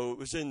 years ago. It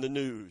was in the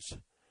news.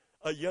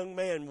 A young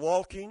man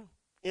walking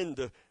in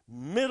the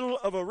middle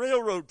of a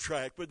railroad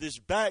track with his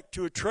back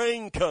to a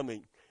train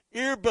coming,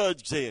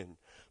 earbuds in,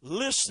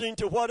 listening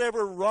to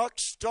whatever rock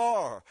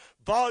star,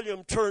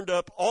 volume turned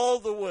up all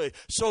the way,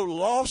 so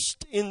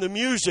lost in the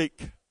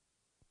music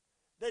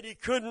that he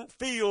couldn't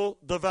feel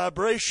the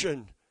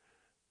vibration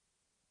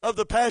of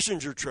the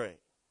passenger train.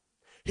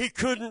 He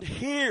couldn't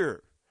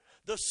hear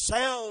the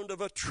sound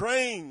of a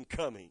train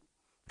coming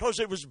because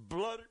it was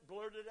blurted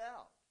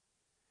out.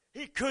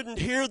 He couldn't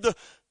hear the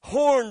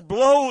horn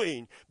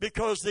blowing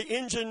because the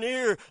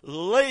engineer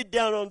laid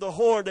down on the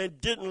horn and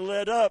didn't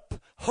let up,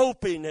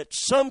 hoping at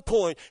some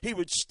point he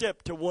would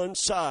step to one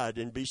side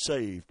and be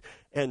saved.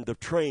 And the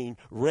train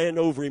ran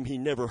over him. He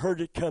never heard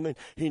it coming.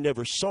 He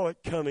never saw it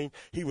coming.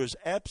 He was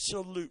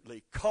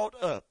absolutely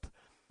caught up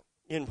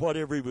in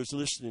whatever he was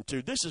listening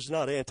to. This is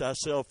not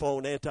anti-cell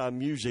phone,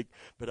 anti-music,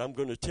 but I'm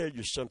going to tell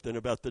you something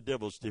about the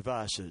devil's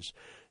devices.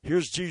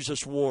 Here's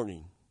Jesus'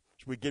 warning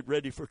as we get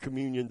ready for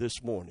communion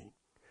this morning.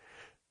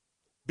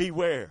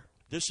 Beware.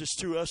 This is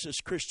to us as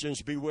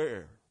Christians,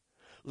 beware,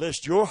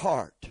 lest your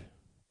heart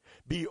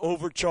be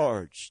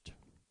overcharged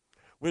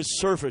with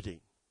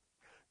surfeiting,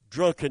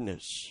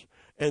 drunkenness,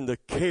 and the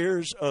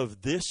cares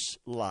of this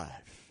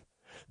life,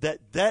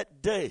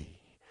 that day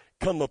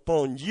come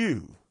upon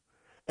you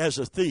as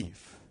a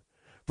thief.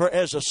 For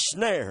as a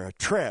snare, a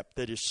trap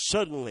that is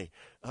suddenly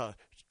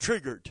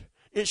triggered,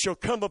 it shall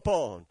come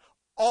upon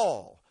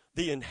all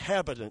the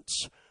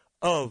inhabitants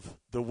of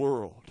the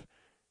world.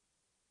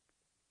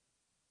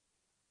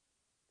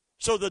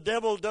 So the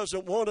devil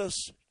doesn't want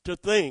us to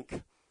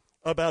think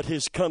about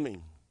his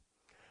coming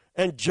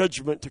and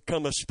judgment to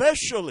come,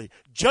 especially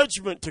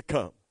judgment to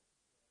come.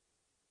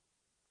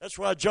 That's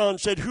why John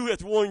said, who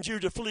hath warned you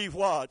to flee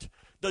what?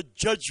 The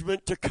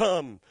judgment to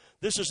come.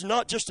 This is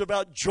not just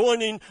about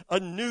joining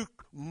a new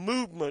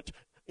movement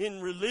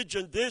in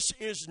religion. This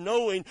is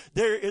knowing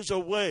there is a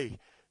way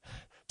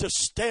to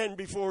stand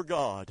before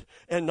God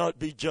and not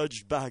be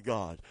judged by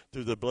God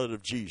through the blood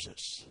of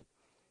Jesus.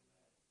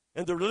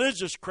 And the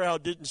religious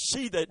crowd didn't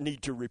see that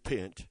need to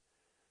repent.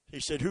 He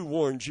said, who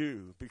warned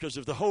you? Because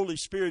if the Holy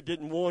Spirit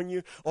didn't warn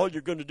you, all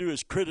you're going to do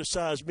is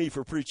criticize me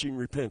for preaching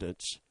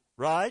repentance.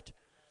 Right?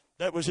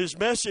 That was his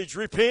message.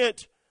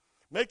 Repent.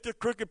 Make the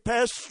crooked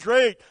path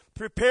straight.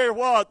 Prepare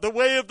what? The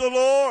way of the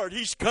Lord.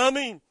 He's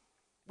coming.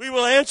 We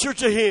will answer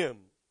to him.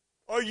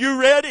 Are you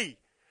ready?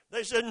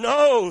 They said,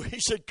 no. He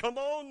said, come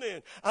on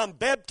then. I'm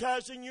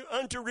baptizing you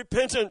unto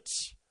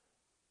repentance.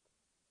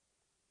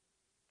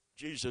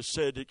 Jesus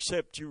said,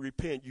 except you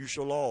repent, you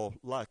shall all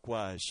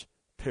likewise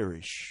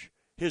perish.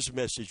 His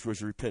message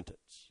was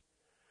repentance.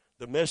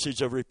 The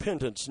message of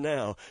repentance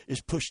now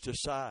is pushed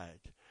aside.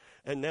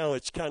 And now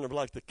it's kind of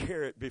like the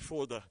carrot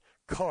before the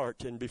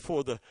cart and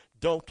before the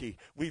donkey.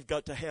 We've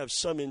got to have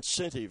some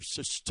incentives.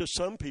 To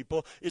some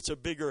people, it's a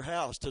bigger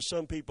house. To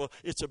some people,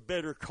 it's a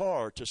better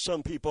car. To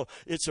some people,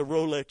 it's a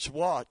Rolex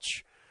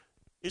watch.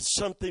 It's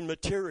something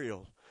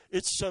material.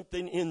 It's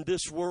something in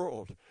this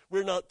world.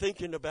 We're not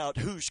thinking about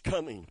who's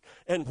coming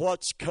and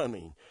what's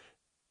coming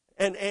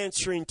and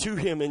answering to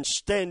him and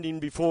standing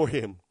before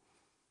him.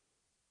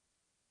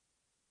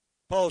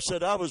 Paul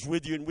said, I was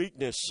with you in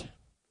weakness.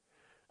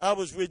 I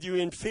was with you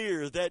in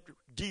fear. That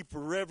deep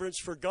reverence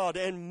for God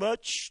and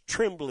much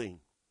trembling.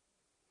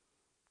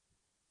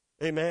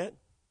 Amen.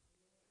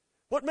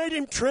 What made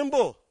him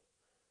tremble?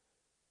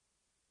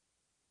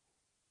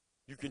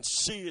 You can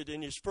see it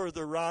in his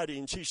further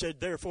writings. He said,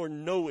 therefore,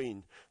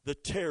 knowing the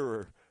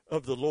terror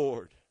of the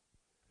Lord,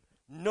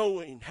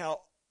 knowing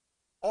how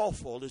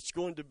awful it's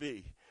going to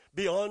be,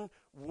 beyond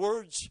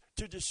words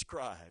to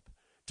describe,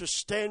 to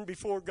stand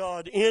before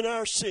God in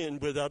our sin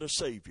without a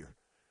Savior,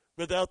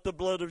 without the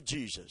blood of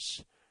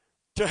Jesus,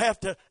 to have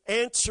to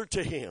answer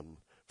to him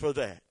for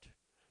that,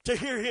 to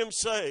hear him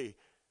say,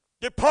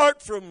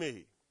 depart from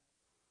me,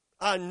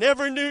 I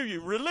never knew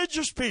you.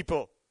 Religious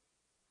people,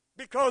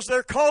 because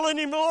they're calling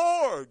him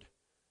Lord,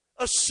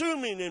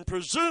 assuming and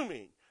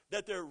presuming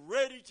that they're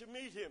ready to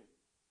meet him.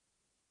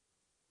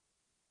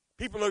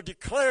 People are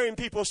declaring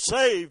people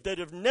saved that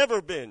have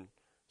never been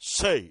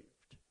saved.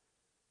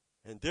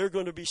 And they're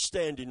going to be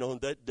standing on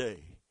that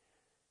day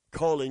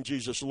calling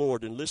Jesus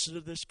Lord. And listen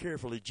to this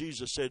carefully.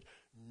 Jesus said,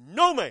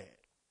 no man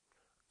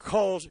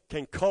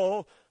can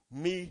call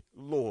me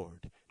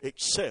Lord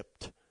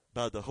except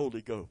by the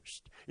Holy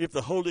Ghost. If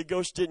the Holy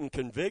Ghost didn't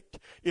convict,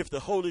 if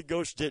the Holy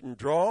Ghost didn't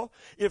draw,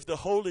 if the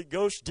Holy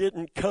Ghost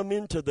didn't come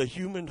into the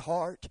human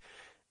heart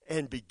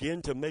and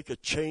begin to make a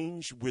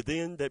change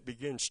within that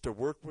begins to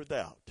work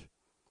without,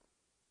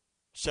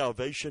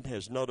 salvation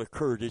has not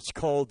occurred. It's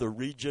called the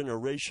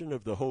regeneration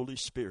of the Holy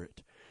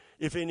Spirit.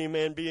 If any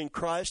man be in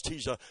Christ,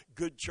 he's a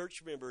good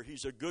church member.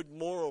 He's a good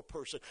moral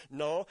person.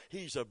 No,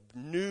 he's a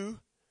new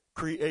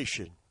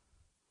creation.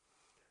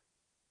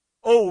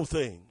 Old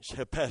things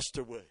have passed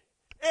away.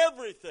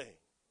 Everything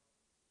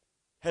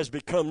has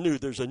become new.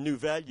 There's a new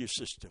value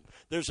system.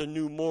 There's a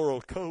new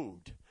moral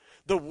code.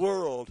 The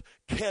world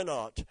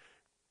cannot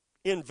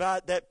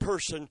invite that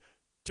person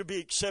to be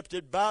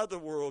accepted by the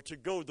world to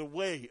go the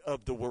way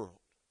of the world.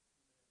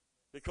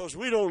 Because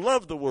we don't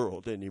love the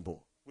world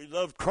anymore. We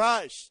love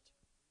Christ.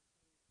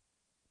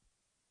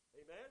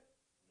 Amen?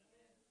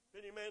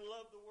 If any man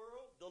love the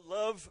world, the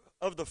love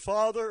of the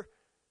Father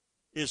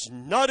is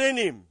not in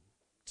him.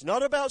 It's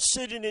not about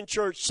sitting in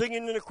church,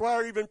 singing in the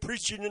choir, even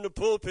preaching in the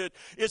pulpit.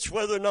 It's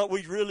whether or not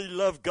we really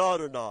love God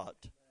or not.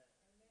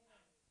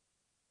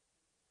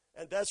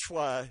 And that's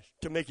why,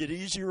 to make it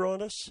easier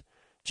on us,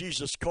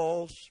 Jesus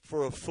calls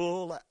for a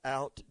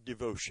full-out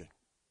devotion.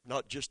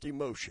 Not just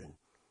emotion,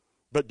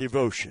 but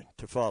devotion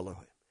to follow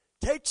him.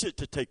 Takes it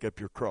to take up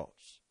your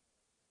cross.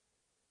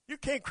 You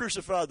can't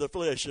crucify the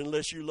flesh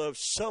unless you love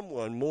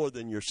someone more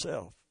than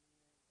yourself.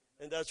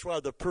 And that's why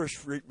the first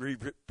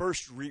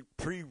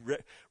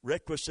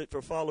prerequisite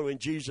for following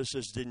Jesus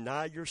is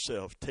deny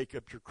yourself, take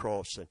up your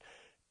cross, and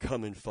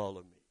come and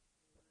follow me.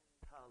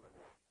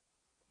 Hallelujah.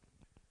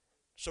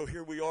 So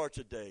here we are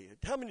today.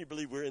 How many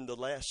believe we're in the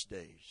last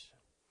days?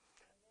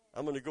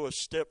 I'm going to go a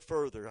step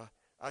further.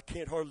 I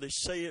can't hardly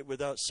say it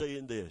without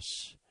saying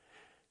this.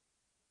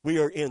 We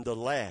are in the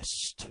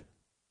last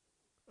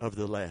of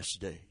the last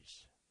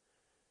days.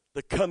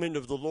 The coming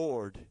of the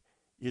Lord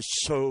is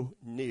so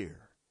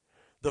near.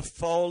 The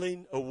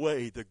falling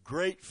away, the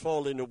great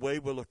falling away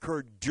will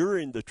occur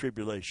during the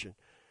tribulation.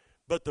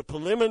 But the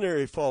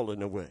preliminary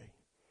falling away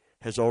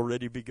has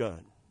already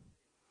begun.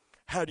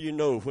 How do you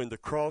know when the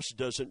cross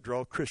doesn't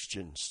draw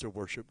Christians to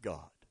worship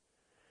God?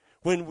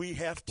 When we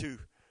have to,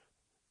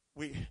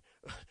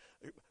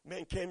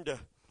 man came to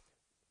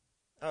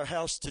our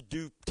house to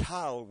do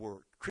tile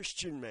work,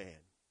 Christian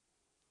man.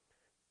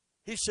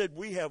 He said,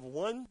 we have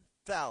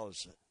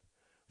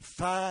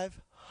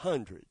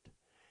 1,500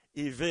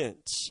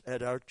 events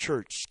at our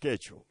church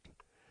scheduled,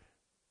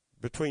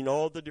 between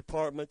all the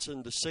departments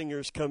and the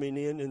singers coming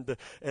in and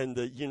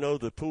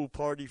the pool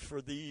party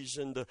for these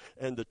and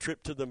the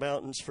trip to the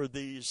mountains for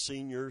these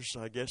seniors.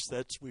 I guess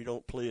we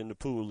don't play in the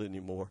pool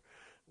anymore.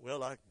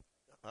 Well, I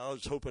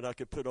was hoping I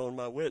could put on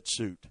my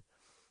wetsuit,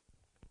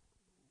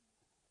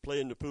 play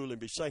in the pool and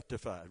be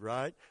sanctified,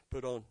 right?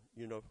 Put on,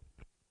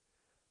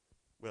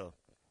 well,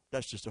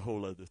 that's just a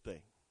whole other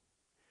thing.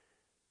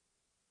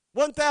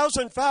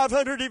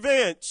 1,500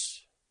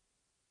 events.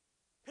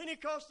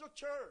 Pentecostal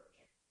church.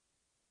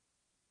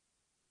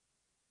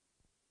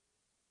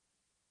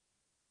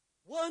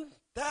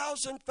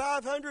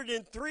 1,500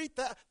 in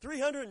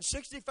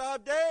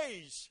 365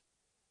 days.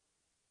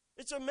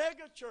 It's a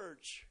mega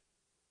church.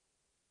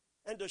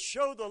 And to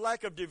show the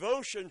lack of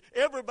devotion,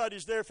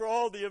 everybody's there for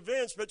all the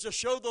events, but to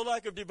show the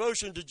lack of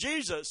devotion to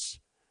Jesus,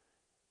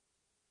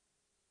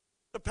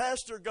 the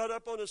pastor got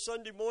up on a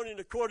Sunday morning,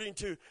 according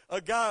to a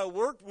guy I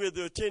worked with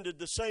who attended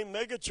the same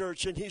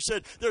megachurch, and he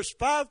said, there's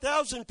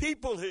 5,000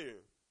 people here.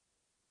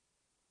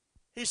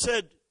 He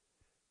said,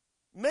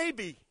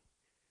 maybe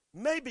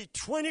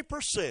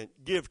 20%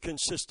 give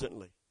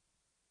consistently.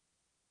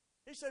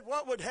 He said,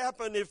 what would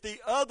happen if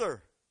the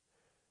other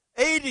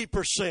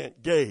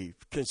 80% gave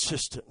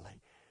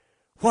consistently?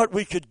 What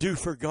we could do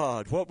for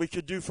God, what we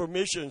could do for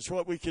missions,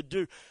 what we could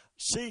do.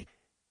 See,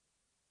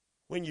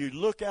 when you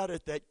look out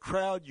at that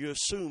crowd, you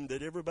assume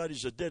that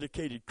everybody's a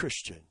dedicated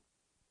Christian.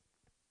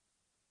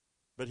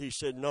 But he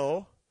said,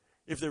 no,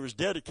 if there was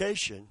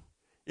dedication,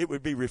 it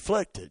would be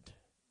reflected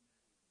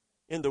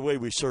in the way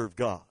we serve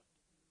God.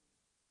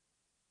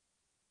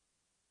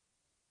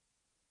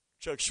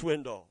 Chuck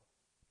Swindoll,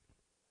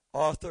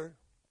 author,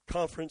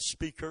 conference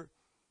speaker.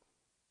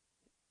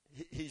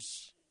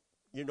 He's,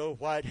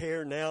 white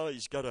hair now.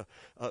 He's got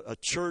a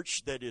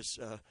church that is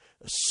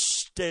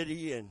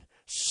steady and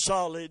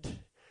solid.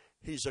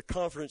 He's a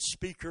conference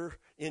speaker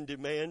in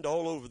demand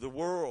all over the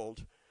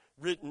world.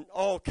 Written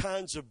all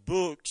kinds of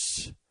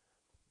books,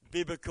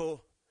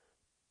 biblically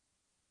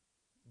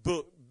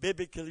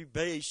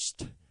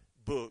based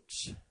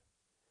books.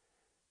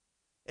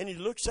 And he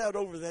looks out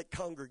over that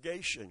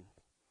congregation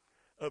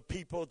of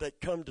people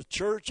that come to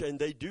church, and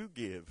they do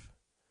give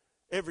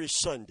every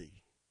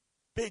Sunday.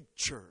 Big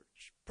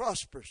church,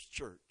 prosperous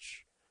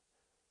church.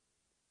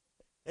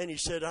 And he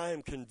said, I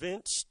am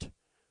convinced,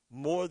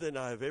 more than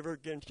I've ever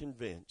been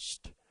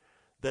convinced,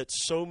 that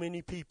so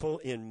many people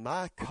in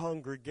my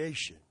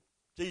congregation,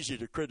 it's easy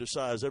to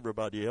criticize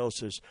everybody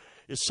else's.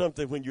 It's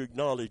something when you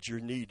acknowledge your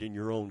need in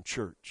your own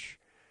church.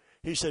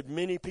 He said,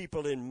 many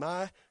people in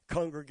my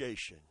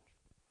congregation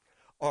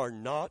are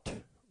not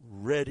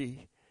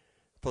ready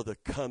for the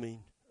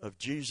coming of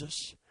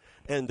Jesus,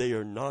 and they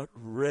are not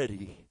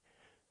ready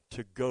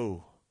to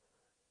go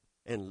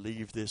and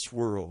leave this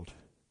world.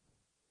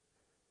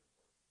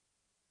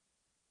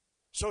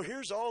 So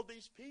here's all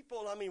these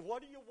people. I mean,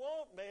 what do you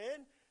want,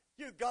 man?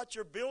 You've got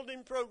your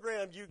building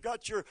program. You've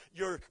got your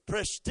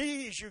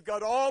prestige. You've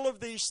got all of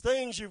these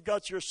things. You've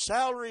got your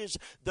salaries.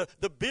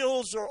 The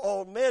bills are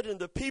all met, and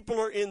the people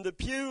are in the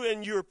pew,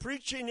 and you're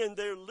preaching, and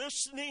they're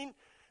listening.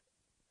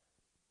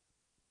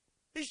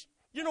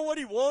 You know what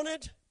he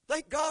wanted?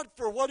 Thank God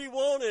for what he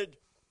wanted.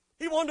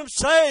 He wanted them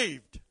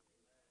saved.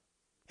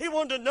 He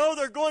wanted to know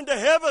they're going to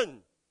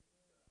heaven.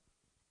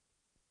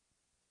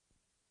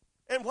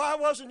 And why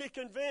wasn't he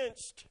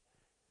convinced?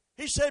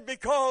 He said,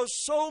 because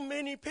so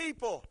many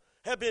people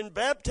have been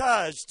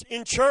baptized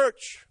in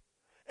church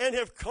and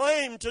have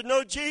claimed to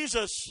know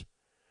Jesus,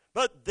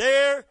 but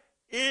there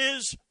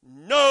is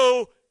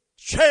no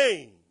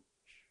change.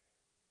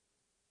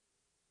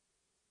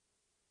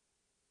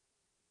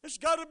 There's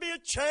got to be a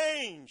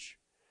change.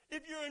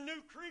 If you're a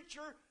new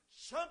creature,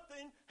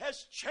 something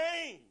has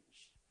changed.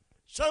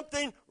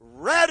 Something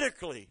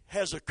radically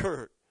has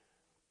occurred.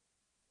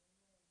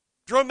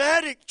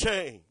 Dramatic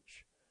change.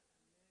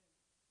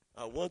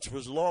 I once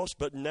was lost,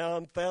 but now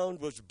I'm found,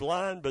 was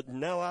blind, but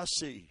now I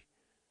see.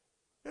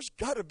 There's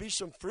got to be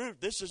some fruit.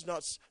 This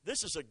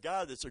is a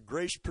guy that's a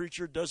grace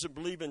preacher, doesn't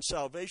believe in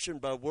salvation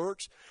by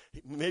works,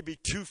 maybe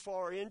too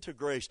far into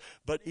grace.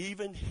 But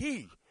even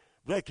he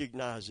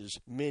recognizes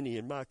many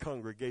in my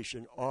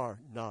congregation are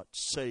not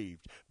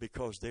saved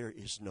because there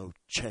is no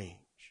change.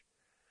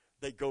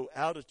 They go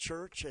out of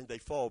church and they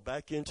fall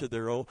back into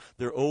their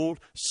old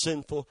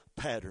sinful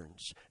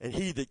patterns. And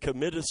he that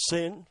committeth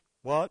sin,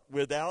 what?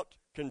 Without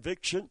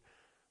conviction,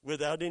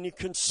 without any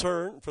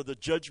concern for the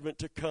judgment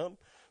to come,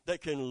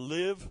 that can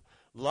live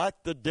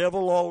like the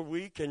devil all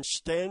week and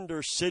stand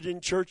or sit in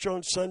church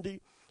on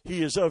Sunday,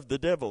 he is of the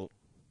devil.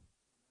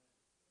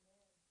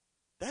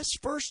 That's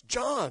 1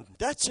 John.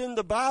 That's in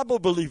the Bible,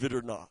 believe it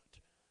or not.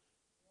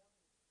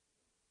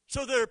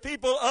 So there are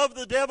people of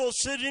the devil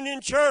sitting in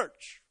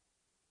church.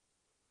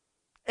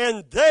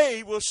 And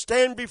they will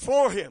stand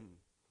before him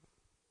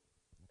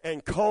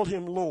and call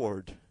him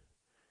Lord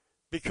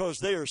because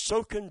they are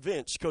so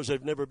convinced, because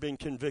they've never been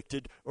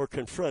convicted or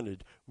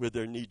confronted with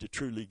their need to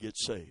truly get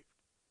saved.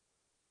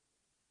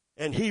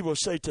 And he will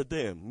say to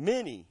them,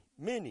 many,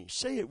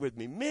 say it with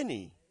me,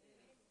 many.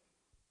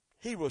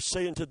 He will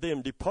say unto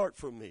them, depart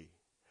from me.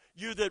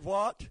 You that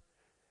what?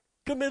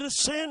 Commit a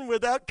sin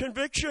without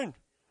conviction.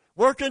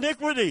 Work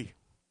iniquity.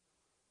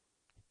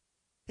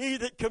 He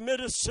that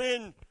committeth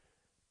sin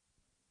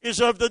is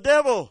of the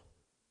devil.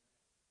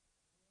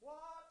 What?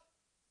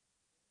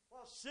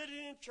 While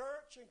sitting in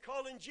church and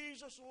calling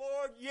Jesus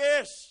Lord?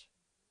 Yes.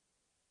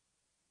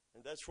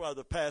 And that's why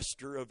the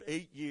pastor of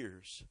 8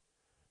 years,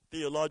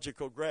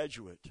 theological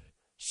graduate,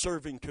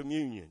 serving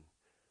communion,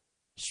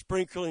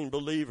 sprinkling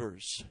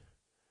believers,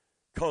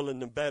 calling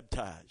them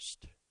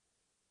baptized,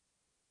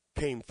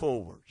 came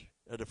forward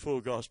at a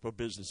Full Gospel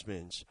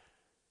Businessmen's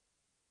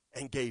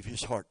and gave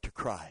his heart to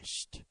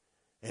Christ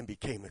and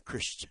became a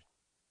Christian.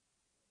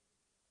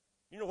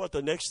 You know what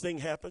the next thing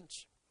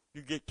happens?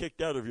 You get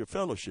kicked out of your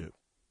fellowship.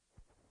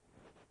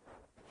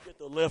 You get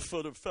the left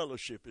foot of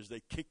fellowship as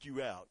they kick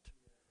you out.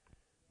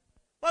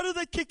 Why do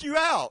they kick you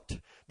out?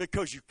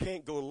 Because you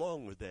can't go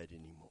along with that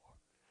anymore.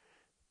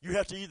 You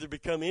have to either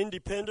become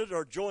independent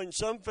or join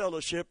some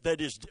fellowship that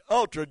is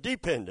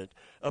ultra-dependent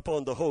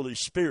upon the Holy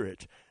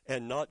Spirit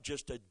and not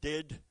just a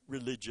dead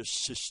religious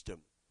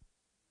system.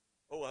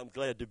 Oh, I'm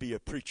glad to be a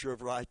preacher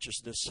of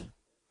righteousness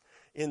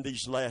in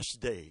these last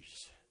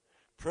days.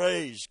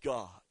 Praise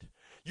God.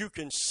 You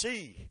can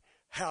see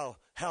how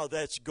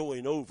that's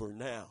going over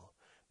now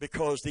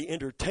because the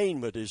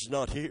entertainment is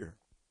not here.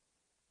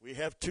 We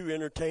have 2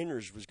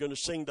 entertainers was going to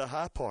sing the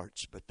high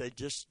parts, but they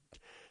just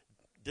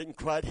didn't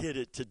quite hit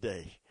it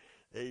today.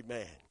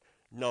 Amen.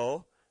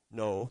 No,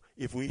 No,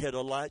 if we had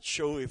a light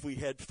show, if we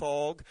had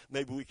fog,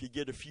 maybe we could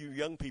get a few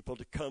young people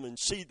to come and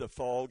see the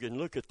fog and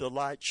look at the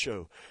light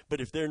show.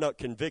 But if they're not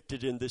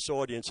convicted in this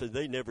audience and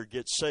they never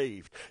get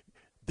saved,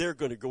 they're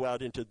going to go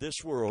out into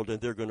this world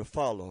and they're going to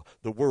follow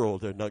the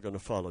world. They're not going to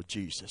follow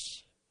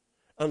Jesus.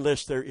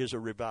 Unless there is a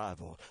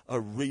revival, a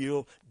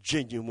real,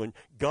 genuine,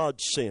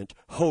 God-sent,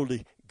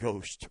 Holy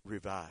Ghost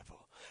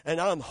revival.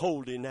 And I'm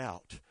holding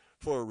out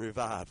for a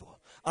revival.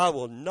 I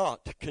will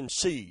not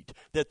concede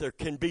that there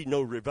can be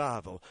no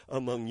revival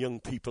among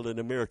young people in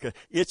America.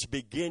 It's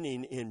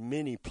beginning in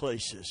many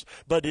places,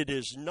 but it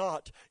is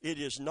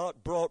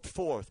not brought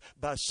forth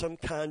by some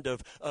kind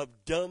of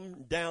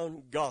dumbed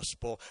down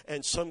gospel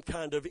and some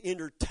kind of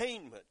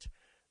entertainment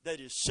that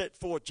is set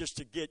forth just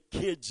to get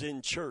kids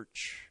in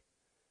church.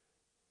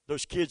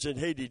 Those kids in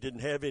Haiti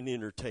didn't have any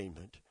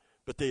entertainment,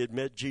 but they had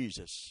met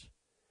Jesus.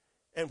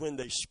 And when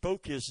they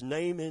spoke his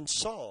name in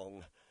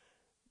song,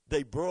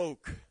 they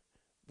broke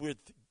with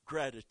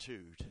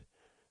gratitude.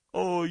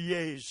 Oh,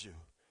 Jesu.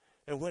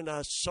 And when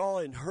I saw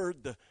and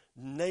heard the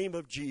name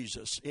of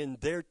Jesus in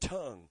their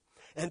tongue,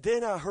 and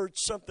then I heard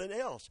something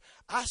else.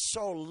 I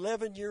saw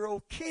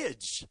 11-year-old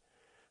kids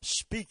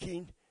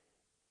speaking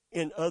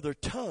in other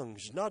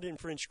tongues, not in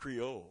French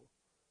Creole,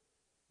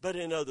 but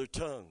in other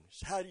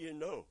tongues. How do you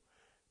know?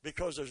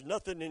 Because there's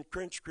nothing in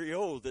French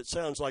Creole that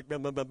sounds like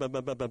bam, bam, bam, bam,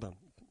 bam, bam, bam.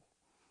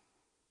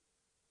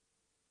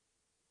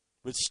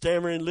 With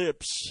stammering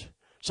lips.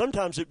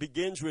 Sometimes it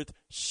begins with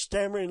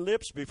stammering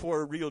lips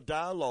before a real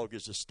dialogue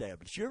is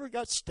established. You ever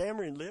got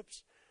stammering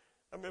lips?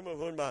 I remember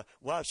when my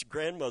wife's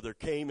grandmother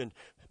came, and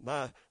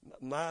my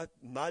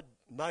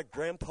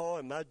grandpa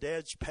and my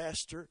dad's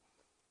pastor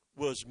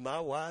was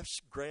my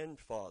wife's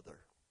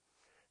grandfather.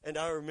 And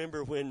I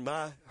remember when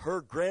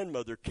her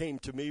grandmother came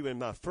to me in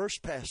my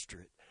first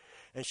pastorate.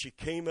 And she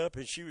came up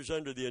and she was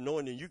under the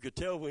anointing. You could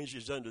tell when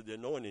she's under the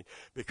anointing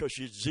because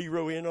she'd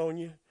zero in on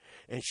you.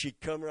 And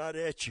she'd come right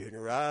at you and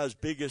her eyes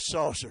big as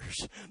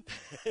saucers.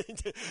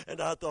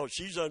 And I thought,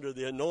 she's under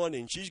the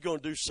anointing. She's going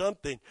to do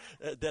something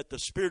that the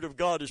Spirit of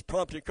God is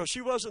prompting. Because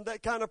she wasn't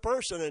that kind of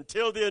person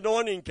until the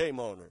anointing came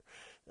on her.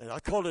 And I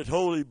call it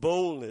holy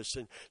boldness.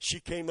 And she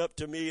came up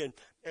to me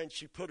and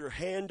she put her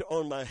hand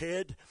on my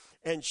head.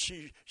 And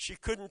she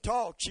couldn't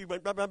talk. She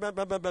went, bah, bah, bah,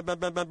 bah, bah, bah,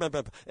 bah, bah, bah,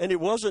 bah. And it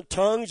wasn't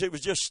tongues. It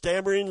was just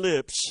stammering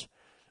lips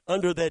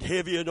under that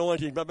heavy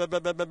anointing. Bah, bah, bah,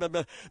 bah, bah, bah,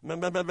 bah,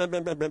 bah, bah, bah,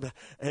 bah, bah, bah.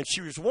 And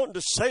she was wanting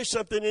to say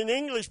something in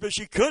English, but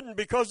she couldn't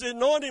because the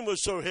anointing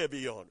was so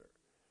heavy on her.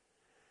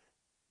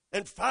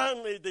 And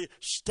finally, the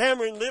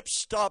stammering lips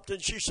stopped,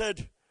 and she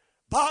said,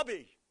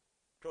 Bobby.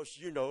 Because,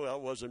 I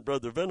wasn't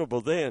Brother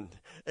Venable then.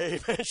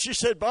 Amen. She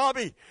said,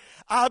 Bobby,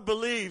 I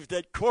believe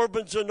that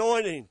Corbin's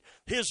anointing,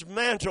 his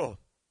mantle,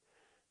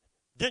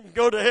 didn't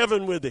go to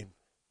heaven with him.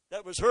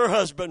 That was her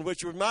husband,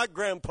 which was my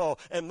grandpa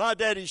and my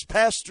daddy's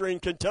pastor in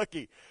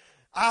Kentucky.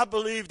 I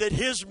believe that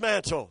his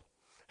mantle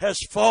has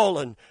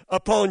fallen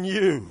upon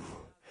you.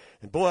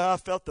 And boy, I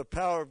felt the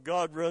power of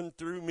God run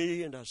through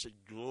me, and I said,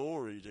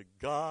 glory to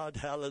God,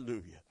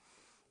 hallelujah.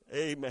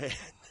 Amen.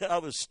 I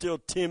was still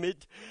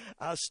timid.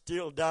 I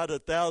still died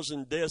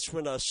 1,000 deaths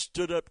when I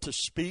stood up to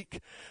speak.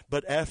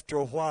 But after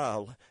a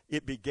while,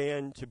 it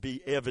began to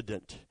be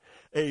evident.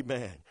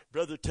 Amen.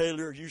 Brother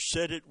Taylor, you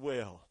said it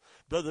well.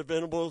 Brother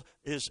Venable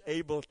is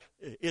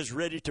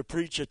ready to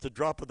preach at the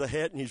drop of the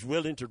hat, and he's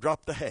willing to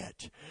drop the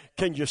hat.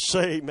 Can you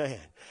say amen?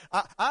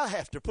 I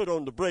have to put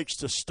on the brakes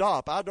to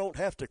stop. I don't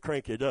have to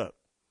crank it up.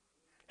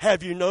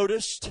 Have you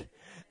noticed?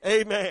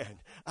 Amen.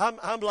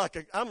 I'm like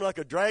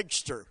a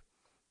dragster.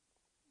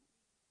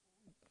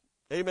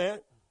 Amen.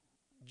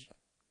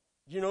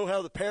 You know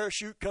how the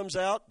parachute comes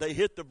out? They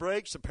hit the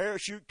brakes, the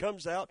parachute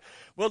comes out.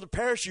 Well, the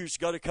parachute's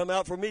got to come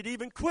out for me to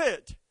even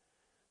quit.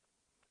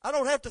 I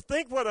don't have to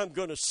think what I'm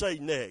going to say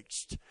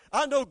next.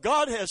 I know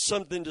God has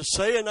something to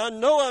say, and I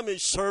know I'm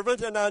his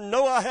servant, and I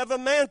know I have a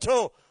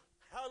mantle.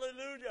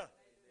 Hallelujah.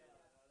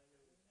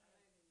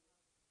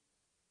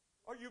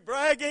 Are you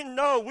bragging?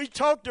 No, we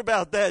talked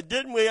about that,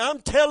 didn't we?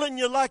 I'm telling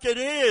you like it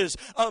is.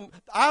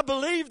 I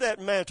believe that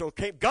mantle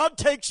came. God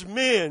takes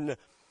men.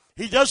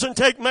 He doesn't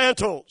take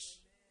mantles.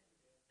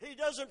 He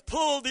doesn't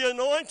pull the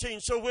anointing,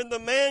 so when the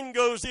man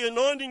goes, the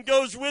anointing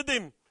goes with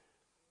him.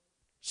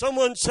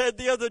 Someone said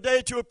the other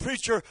day to a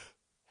preacher,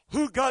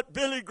 who got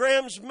Billy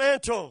Graham's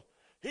mantle?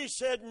 He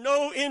said,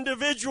 no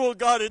individual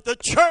got it. The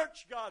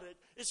church got it.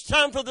 It's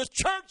time for the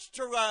church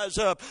to rise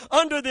up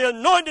under the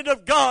anointing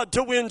of God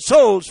to win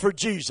souls for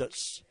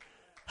Jesus.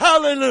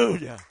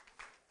 Hallelujah.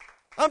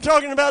 I'm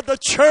talking about the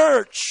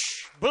church,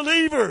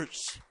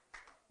 believers.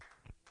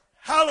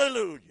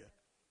 Hallelujah.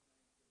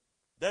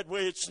 That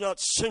way it's not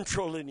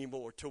central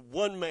anymore to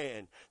one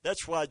man.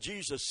 That's why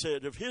Jesus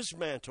said of his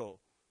mantle,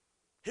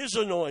 his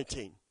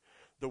anointing,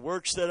 the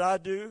works that I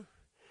do,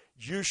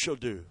 you shall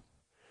do.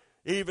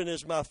 Even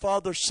as my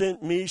Father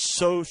sent me,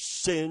 so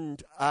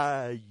send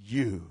I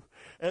you.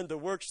 And the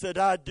works that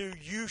I do,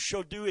 you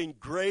shall do, and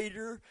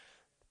greater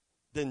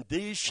than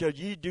these shall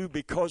ye do,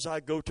 because I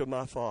go to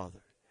my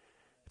Father.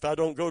 If I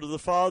don't go to the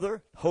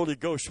Father, Holy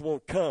Ghost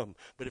won't come.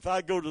 But if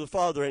I go to the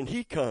Father and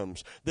He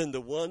comes, then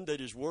the one that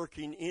is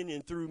working in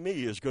and through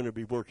me is going to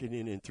be working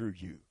in and through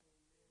you.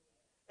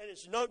 And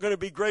it's not going to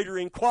be greater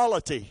in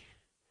quality,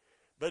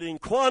 but in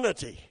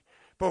quantity.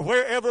 For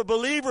wherever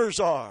believers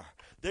are,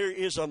 there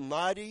is a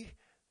mighty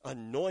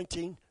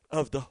anointing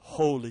of the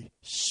Holy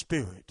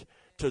Spirit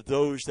to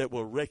those that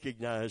will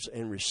recognize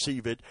and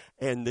receive it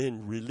and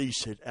then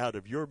release it out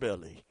of your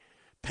belly.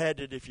 Pat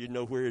it if you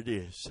know where it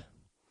is.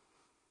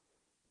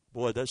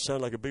 Boy, that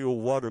sounds like a big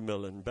old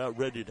watermelon about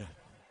ready to.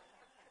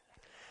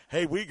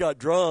 Hey, we got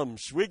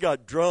drums. We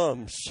got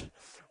drums.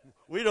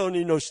 We don't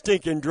need no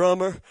stinking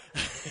drummer.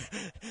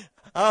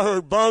 I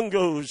heard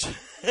bongos.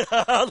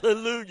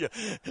 Hallelujah.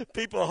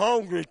 People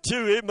hungry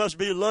too. It must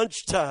be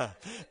lunchtime.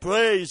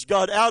 Praise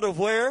God. Out of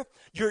where?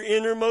 Your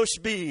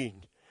innermost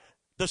being.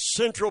 The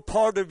central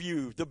part of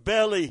you, the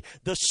belly,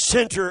 the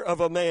center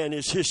of a man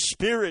is his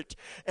spirit.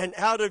 And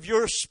out of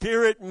your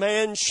spirit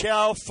man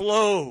shall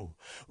flow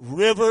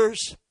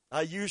rivers.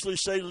 I usually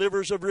say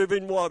rivers of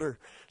living water,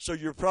 so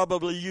you're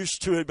probably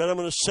used to it, but I'm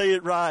going to say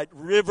it right.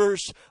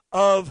 Rivers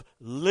of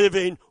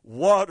living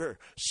water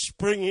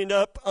springing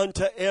up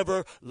unto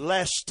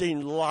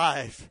everlasting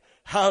life.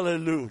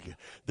 Hallelujah.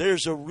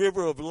 There's a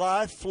river of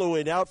life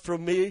flowing out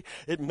from me.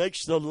 It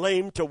makes the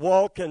lame to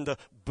walk and the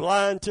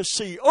blind to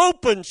see,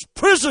 opens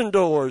prison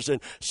doors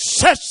and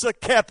sets the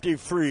captive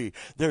free.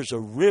 There's a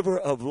river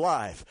of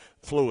life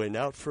flowing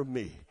out from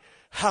me.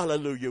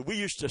 Hallelujah. We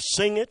used to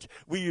sing it.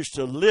 We used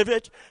to live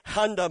it.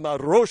 Father,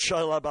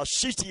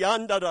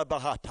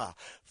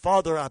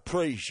 I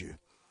praise you.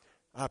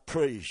 I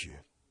praise you.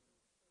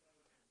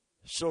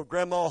 So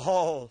Grandma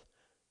Hall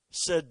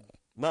said,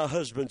 my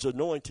husband's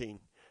anointing,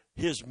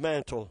 his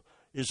mantle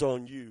is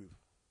on you.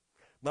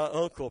 My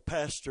uncle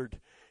pastored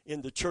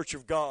in the Church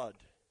of God.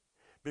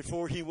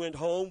 Before he went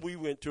home, we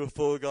went to a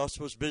Full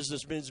Gospels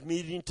businessmen's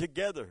meeting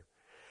together.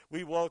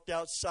 We walked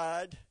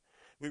outside.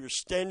 We were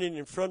standing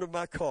in front of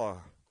my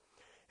car.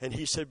 And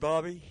he said,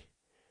 Bobby,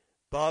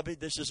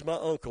 this is my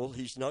uncle.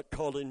 He's not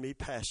calling me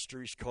pastor.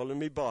 He's calling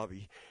me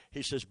Bobby.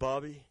 He says,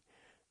 Bobby,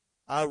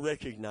 I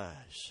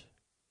recognize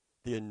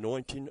the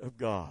anointing of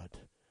God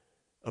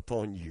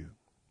upon you.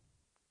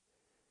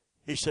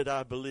 He said,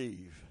 I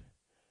believe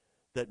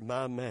that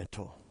my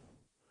mantle,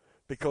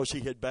 because he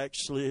had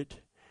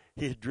backslid,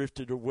 he had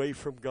drifted away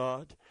from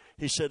God.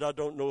 He said, I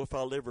don't know if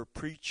I'll ever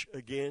preach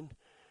again,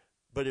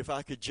 but if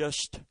I could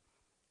just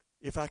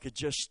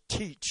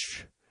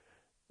teach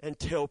and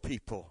tell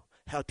people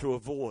how to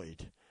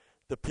avoid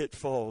the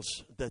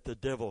pitfalls that the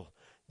devil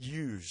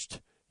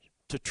used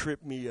to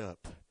trip me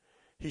up.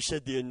 He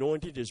said, the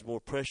anointing is more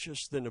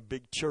precious than a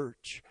big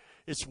church.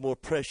 It's more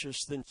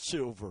precious than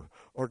silver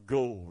or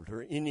gold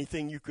or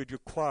anything you could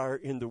acquire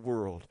in the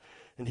world.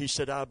 And he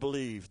said, I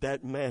believe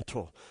that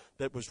mantle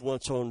that was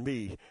once on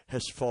me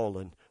has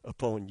fallen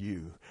upon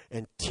you.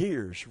 And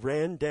tears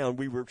ran down.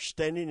 We were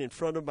standing in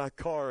front of my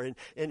car, and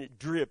it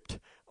dripped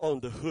on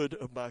the hood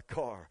of my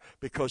car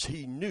because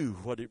he knew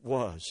what it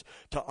was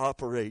to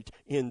operate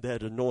in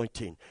that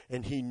anointing.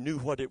 And he knew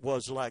what it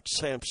was, like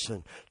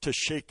Samson, to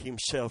shake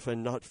himself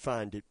and not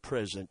find it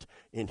present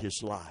in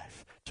his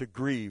life, to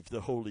grieve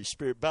the Holy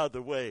Spirit. By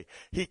the way,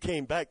 he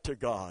came back to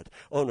God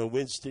on a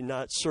Wednesday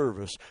night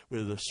service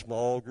with a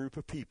small group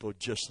of people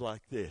just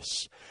like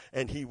this.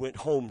 And he went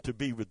home to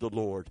be with the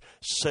Lord,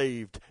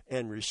 saved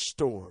and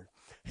restored.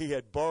 He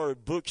had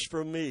borrowed books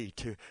from me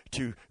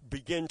to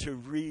begin to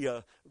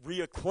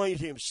reacquaint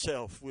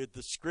himself with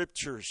the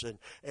Scriptures.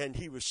 And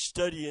he was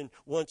studying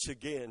once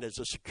again as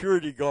a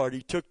security guard.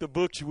 He took the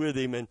books with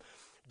him and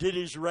did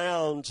his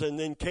rounds and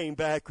then came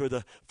back with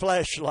a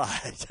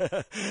flashlight,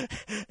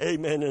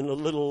 amen, and a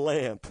little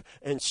lamp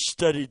and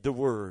studied the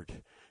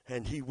Word.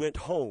 And he went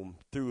home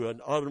through an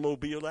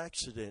automobile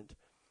accident,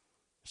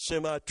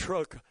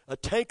 semi-truck, a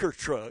tanker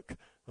truck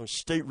on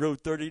State Road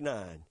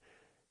 39.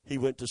 He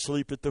went to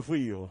sleep at the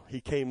wheel. He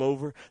came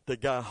over. The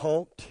guy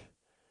honked,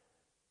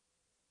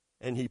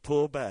 and he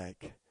pulled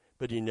back,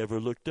 but he never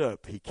looked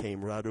up. He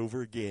came right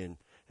over again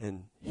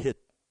and hit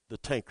the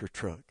tanker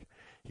truck.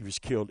 He was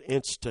killed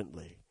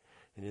instantly.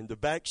 And in the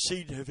back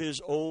seat of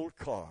his old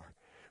car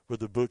were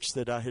the books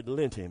that I had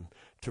lent him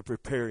to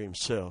prepare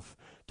himself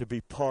to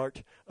be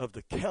part of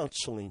the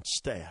counseling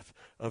staff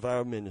of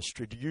our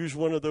ministry, to use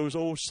one of those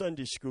old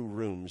Sunday school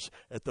rooms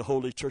at the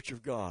Holy Church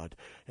of God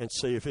and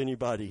say if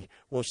anybody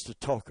wants to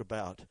talk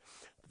about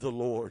the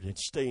Lord and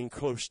staying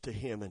close to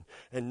Him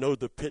and know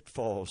the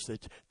pitfalls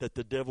that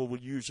the devil will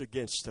use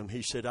against them.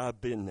 He said, I've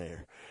been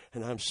there,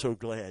 and I'm so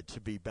glad to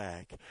be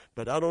back.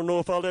 But I don't know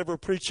if I'll ever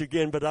preach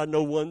again, but I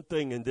know one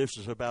thing, and this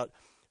is about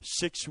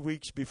 6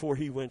 weeks before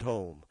he went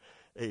home.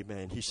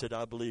 Amen. He said,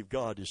 I believe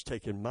God has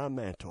taken my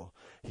mantle.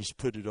 He's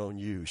put it on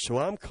you. So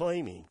I'm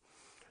claiming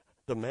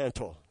the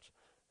mantle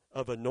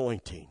of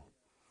anointing.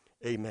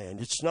 Amen.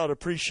 It's not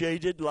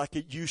appreciated like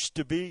it used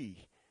to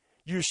be.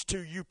 Used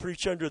to, you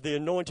preach under the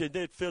anointing,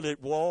 they'd fill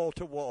it wall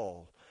to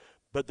wall.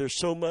 But there's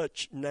so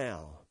much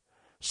now,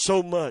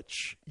 so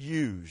much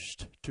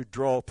used to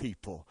draw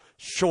people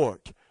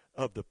short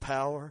of the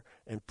power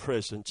and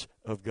presence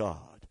of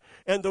God.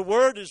 And the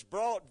word is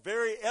brought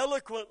very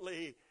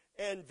eloquently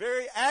and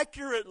very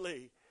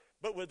accurately.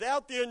 But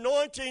without the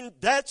anointing,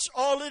 that's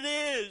all it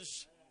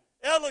is.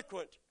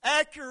 Eloquent,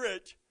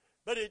 accurate,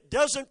 but it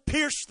doesn't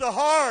pierce the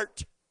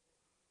heart.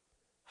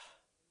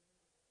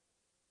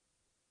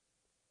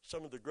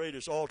 Some of the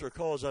greatest altar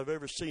calls I've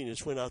ever seen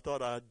is when I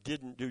thought I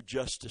didn't do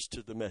justice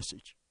to the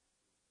message.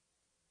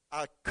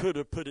 I could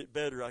have put it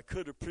better. I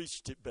could have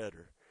preached it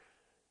better.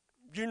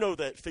 You know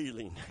that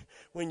feeling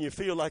when you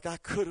feel like I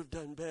could have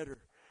done better.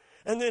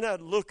 And then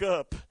I'd look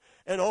up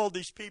and all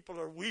these people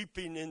are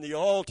weeping in the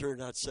altar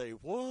and I'd say,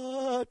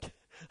 what?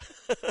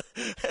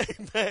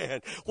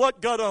 Amen.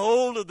 What got a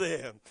hold of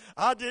them?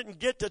 I didn't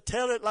get to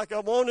tell it like I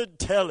wanted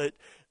to tell it.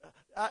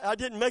 I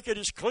didn't make it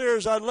as clear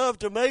as I'd love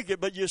to make it,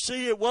 but you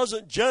see, it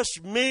wasn't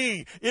just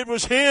me. It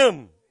was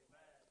Him.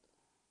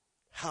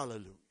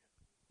 Hallelujah.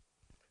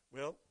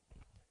 Well,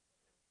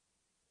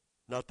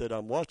 not that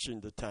I'm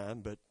watching the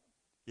time, but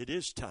it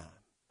is time.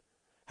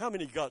 How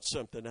many got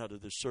something out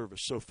of this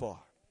service so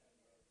far?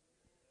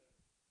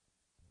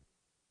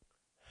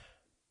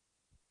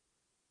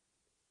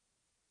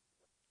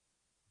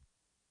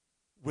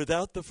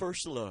 Without the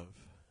first love,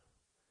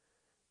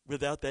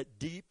 without that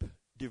deep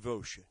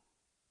devotion,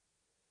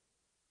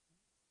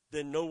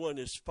 then no one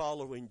is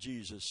following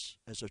Jesus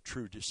as a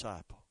true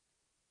disciple.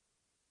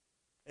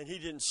 And He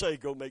didn't say,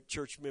 go make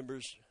church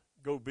members,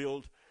 go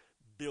build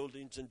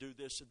buildings and do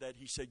this and that.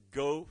 He said,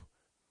 go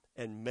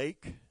and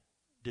make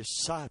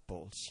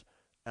disciples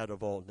out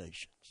of all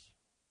nations.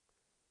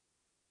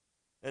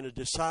 And a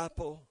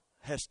disciple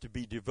has to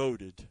be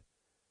devoted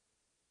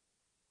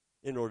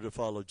in order to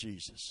follow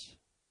Jesus.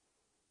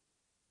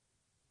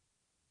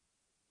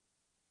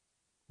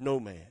 No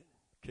man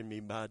can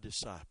be my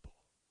disciple.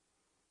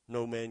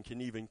 No man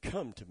can even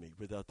come to me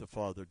without the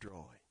Father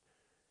drawing.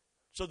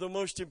 So the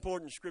most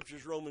important scripture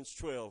is Romans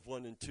 12,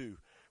 1 and 2,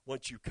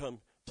 once you come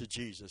to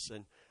Jesus.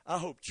 And I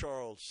hope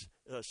Charles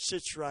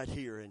sits right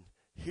here and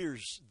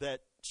hears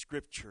that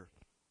scripture.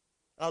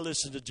 I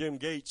listened to Jim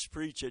Gates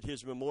preach at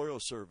his memorial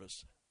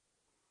service.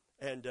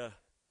 And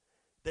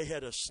they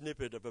had a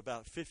snippet of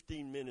about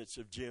 15 minutes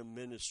of Jim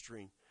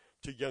ministering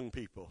to young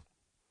people.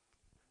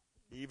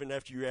 Even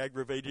after you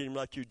aggravated him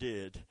like you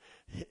did.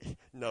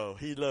 No,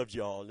 he loved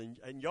y'all.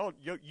 And y'all,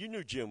 you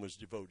knew Jim was a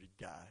devoted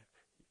guy.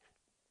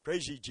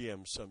 Crazy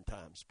Jim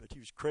sometimes, but he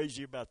was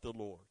crazy about the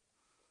Lord.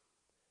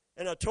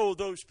 And I told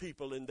those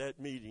people in that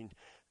meeting,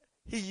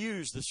 he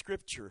used the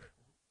scripture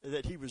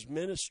that he was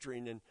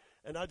ministering,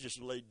 and I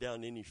just laid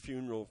down any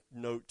funeral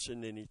notes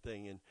and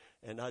anything.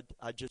 And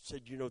I just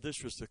said, you know,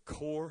 this was the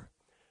core.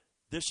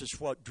 This is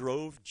what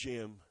drove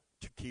Jim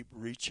to keep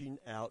reaching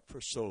out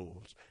for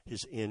souls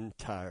his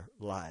entire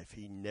life.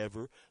 He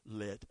never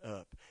let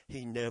up.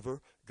 He never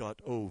got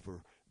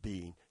over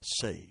being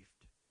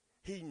saved.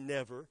 He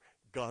never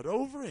got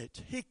over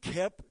it. He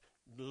kept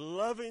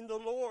loving the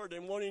Lord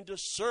and wanting to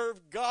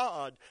serve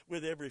God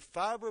with every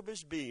fiber of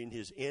his being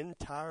his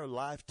entire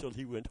life till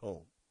he went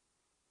home.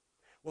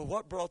 Well,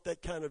 what brought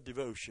that kind of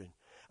devotion?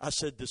 I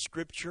said the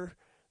scripture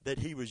that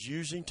he was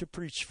using to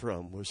preach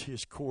from was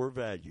his core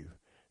value.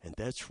 And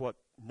that's what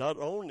not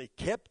only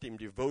kept him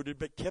devoted,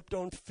 but kept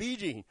on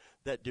feeding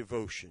that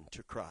devotion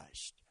to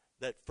Christ.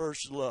 That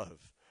first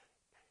love,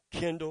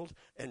 kindled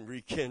and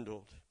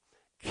rekindled,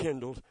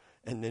 kindled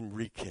and then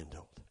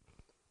rekindled.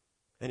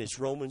 And it's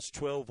Romans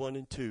 12, 1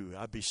 and 2.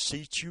 I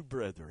beseech you,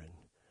 brethren,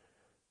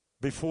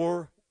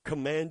 before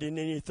commanding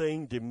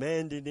anything,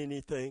 demanding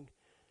anything,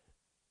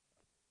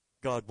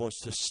 God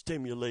wants to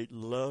stimulate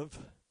love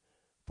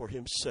for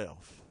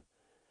himself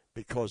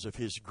because of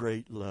his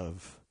great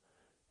love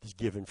is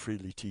given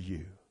freely to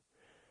you.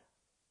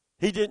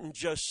 He didn't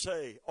just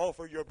say,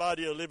 offer your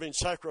body a living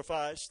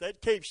sacrifice.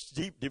 That keeps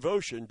deep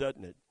devotion,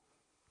 doesn't it?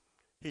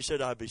 He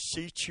said, I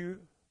beseech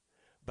you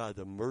by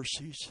the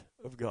mercies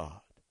of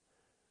God.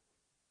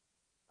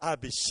 I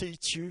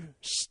beseech you,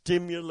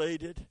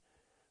 stimulated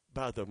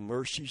by the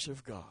mercies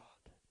of God.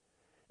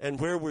 And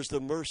where was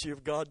the mercy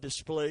of God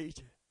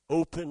displayed?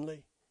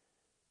 Openly,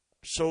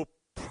 so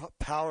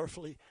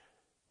powerfully,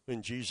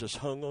 when Jesus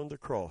hung on the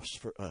cross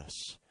for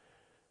us.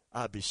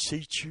 I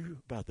beseech you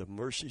by the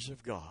mercies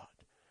of God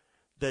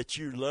that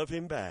you love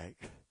him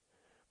back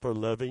for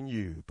loving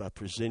you by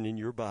presenting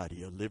your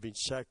body a living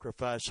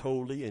sacrifice,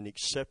 holy and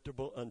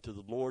acceptable unto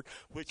the Lord,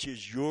 which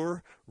is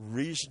your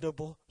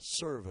reasonable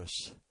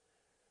service.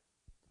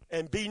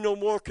 And be no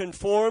more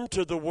conformed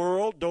to the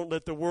world. Don't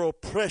let the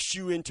world press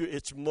you into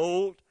its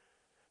mold,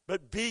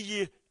 but be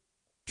ye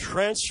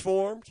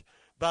transformed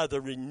by the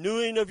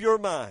renewing of your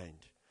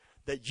mind,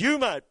 that you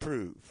might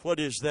prove what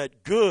is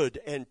that good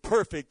and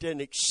perfect and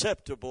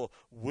acceptable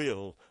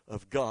will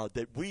of God,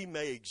 that we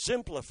may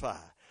exemplify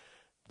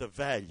the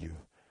value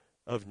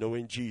of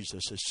knowing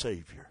Jesus as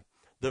Savior,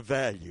 the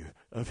value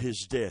of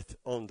his death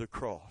on the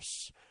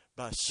cross,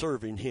 by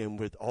serving him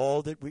with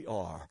all that we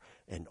are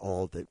and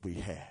all that we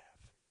have.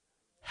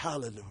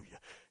 Hallelujah.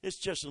 It's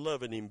just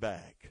loving him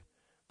back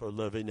for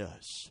loving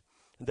us.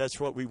 And that's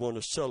what we want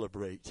to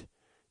celebrate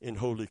in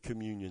Holy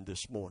Communion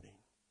this morning.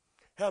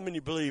 How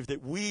many believe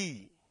that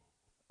we,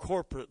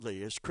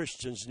 corporately, as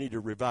Christians, need a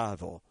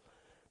revival?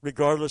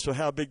 Regardless of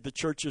how big the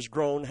church has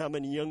grown, how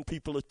many young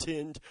people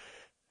attend,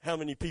 how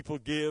many people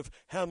give,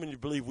 how many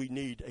believe we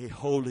need a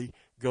Holy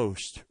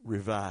Ghost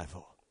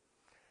revival?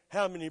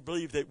 How many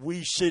believe that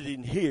we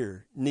sitting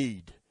here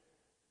need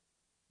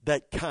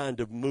that kind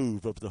of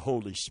move of the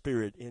Holy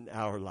Spirit in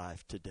our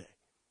life today?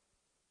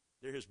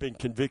 There has been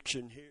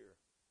conviction here.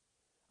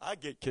 I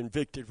get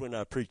convicted when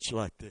I preach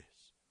like this.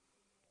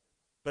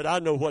 But I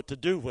know what to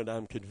do when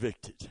I'm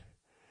convicted.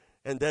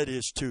 And that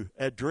is to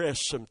address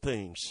some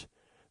things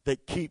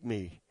that keep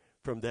me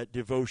from that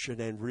devotion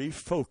and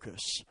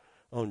refocus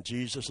on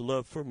Jesus'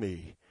 love for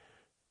me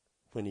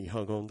when he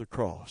hung on the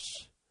cross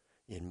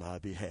in my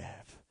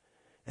behalf.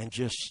 And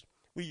just,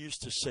 we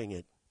used to sing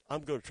it.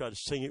 I'm going to try to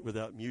sing it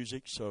without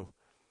music, so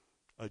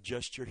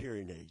adjust your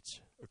hearing aids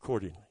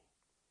accordingly.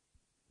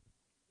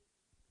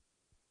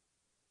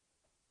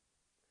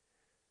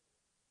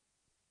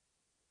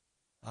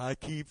 I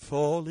keep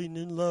falling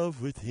in love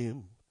with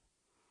him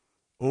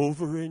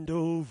over and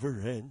over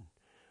and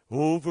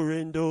over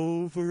and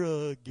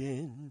over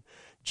again.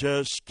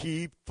 Just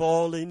keep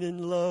falling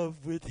in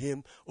love with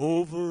him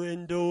over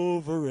and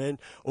over and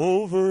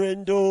over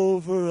and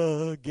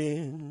over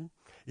again.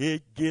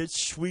 It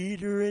gets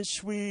sweeter and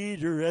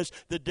sweeter as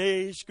the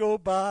days go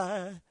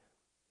by.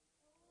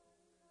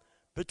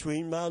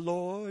 Between my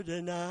Lord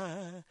and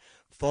I,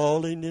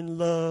 falling in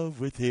love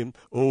with him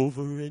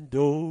over and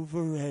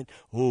over and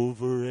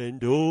over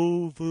and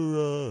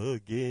over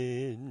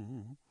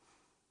again.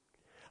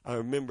 I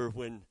remember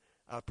when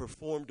I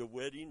performed a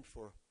wedding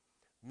for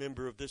a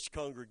member of this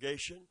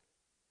congregation,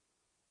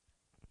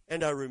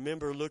 and I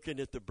remember looking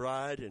at the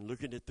bride and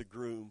looking at the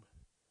groom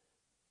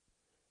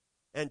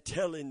and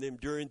telling them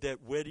during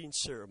that wedding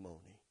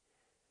ceremony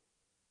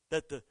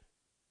that the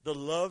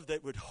love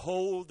that would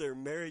hold their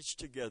marriage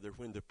together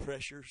when the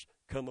pressures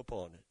come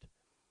upon it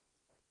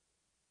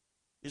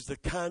is the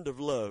kind of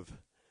love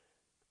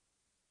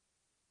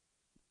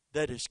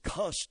that is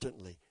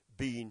constantly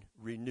being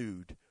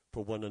renewed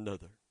for one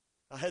another.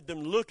 I had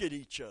them look at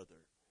each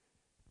other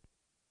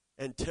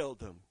and tell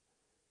them,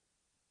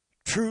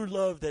 true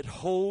love that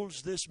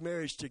holds this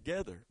marriage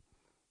together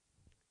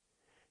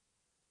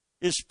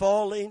is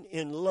falling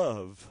in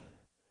love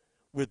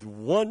with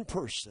one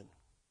person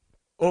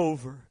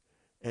over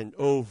and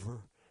over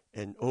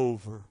and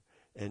over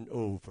and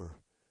over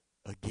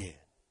again.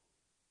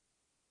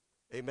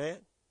 Amen?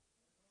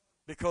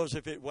 Because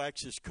if it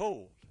waxes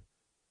cold,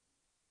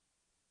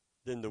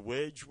 then the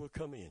wedge will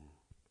come in.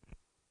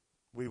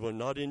 We will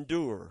not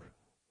endure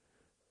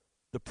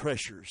the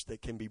pressures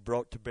that can be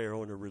brought to bear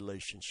on a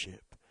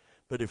relationship.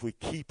 But if we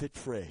keep it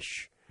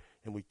fresh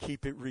and we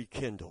keep it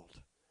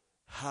rekindled,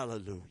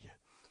 hallelujah.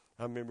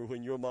 I remember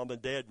when your mom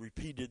and dad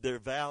repeated their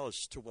vows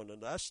to one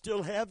another. I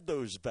still have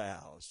those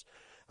vows.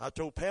 I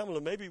told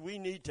Pamela, maybe we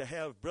need to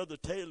have Brother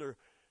Taylor,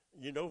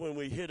 you know, when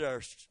we hit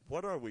our,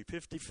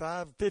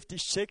 55,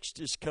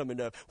 56th is coming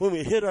up. When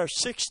we hit our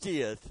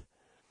 60th,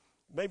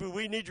 maybe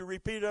we need to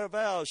repeat our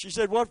vows. She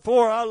said, what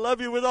for? I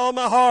love you with all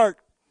my heart.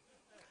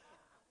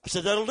 I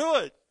said, that'll do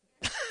it.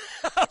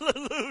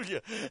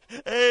 Hallelujah.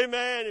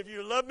 Amen. If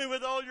you love me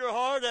with all your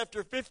heart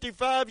after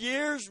 55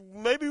 years,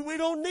 maybe we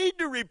don't need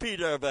to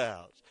repeat our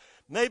vows.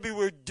 Maybe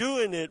we're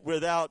doing it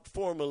without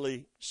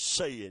formally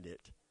saying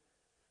it.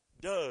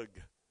 Doug,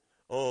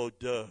 oh,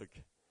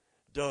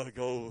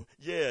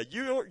 yeah.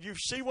 You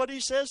see what he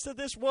says to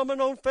this woman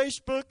on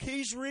Facebook?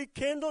 He's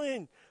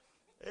rekindling.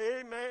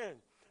 Amen.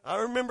 I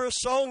remember a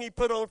song he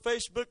put on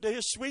Facebook to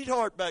his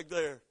sweetheart back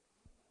there.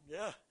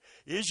 Yeah.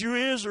 Is you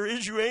is or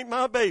is you ain't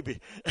my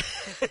baby.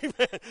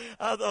 Amen.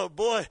 I thought,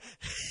 boy,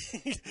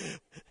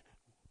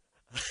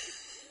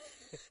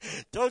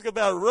 talk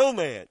about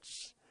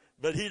romance.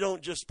 But he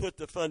don't just put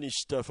the funny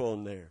stuff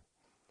on there.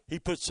 He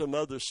puts some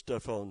other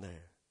stuff on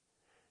there.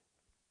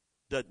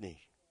 Doesn't he?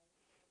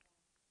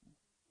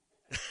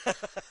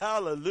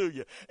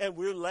 Hallelujah. And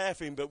we're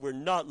laughing, but we're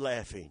not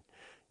laughing.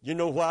 You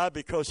know why?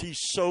 Because he's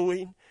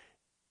sowing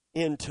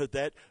into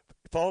that,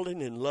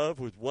 falling in love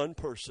with one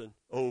person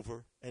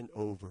over and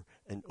over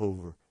and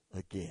over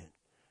again.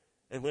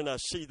 And when I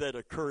see that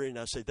occurring,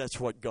 I say, that's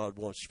what God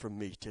wants from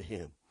me to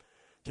him.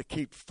 To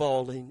keep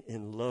falling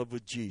in love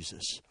with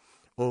Jesus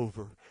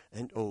over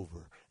and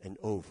over and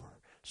over,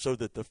 so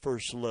that the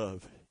first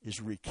love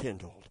is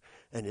rekindled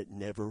and it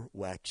never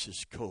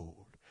waxes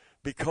cold.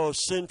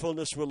 Because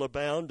sinfulness will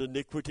abound,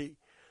 iniquity,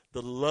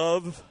 the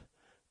love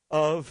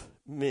of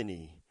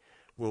many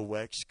will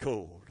wax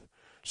cold.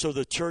 So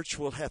the church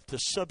will have to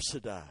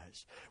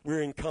subsidize.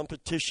 We're in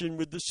competition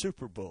with the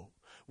Super Bowl.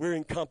 We're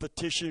in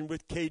competition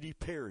with Katy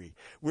Perry.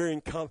 We're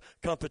in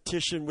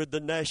competition with the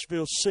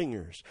Nashville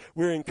Singers.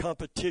 We're in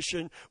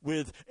competition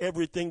with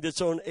everything that's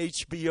on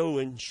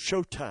HBO and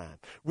Showtime.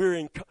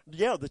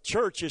 The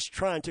church is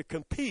trying to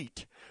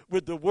compete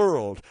with the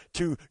world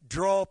to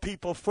draw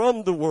people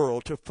from the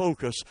world to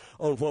focus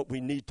on what we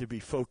need to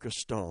be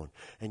focused on.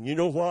 And you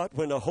know what?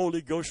 When a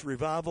Holy Ghost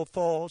revival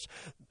falls,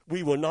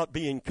 we will not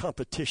be in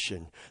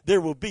competition.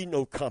 There will be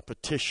no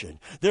competition.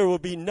 There will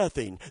be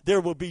nothing.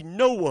 There will be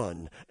no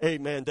one,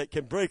 amen, that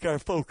can break our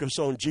focus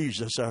on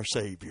Jesus, our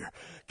Savior.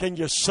 Can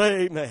you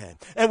say amen?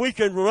 And we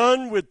can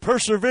run with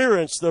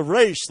perseverance the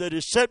race that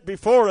is set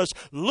before us,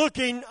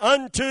 looking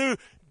unto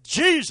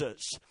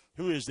Jesus,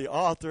 who is the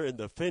author and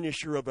the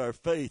finisher of our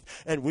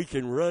faith. And we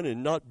can run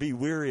and not be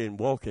weary and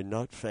walk and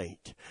not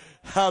faint.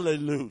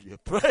 Hallelujah.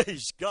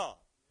 Praise God.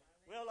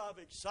 Well, I've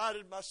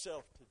excited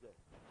myself today.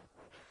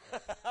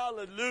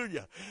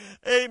 Hallelujah.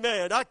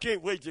 Amen. I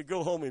can't wait to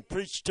go home and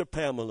preach to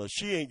Pamela.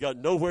 She ain't got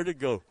nowhere to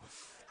go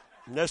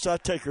unless I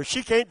take her.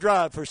 She can't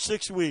drive for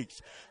 6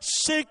 weeks.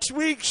 6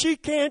 weeks she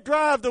can't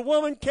drive. The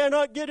woman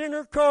cannot get in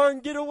her car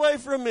and get away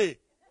from me.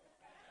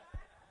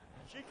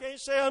 She can't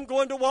say, I'm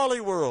going to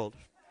Wally World.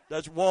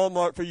 That's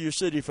Walmart for you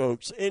city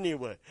folks.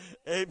 Anyway,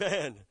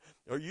 amen.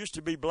 There used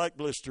to be Black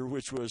Blister,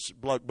 which was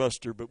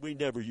Blockbuster, but we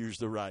never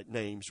used the right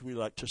names. We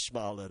like to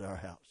smile at our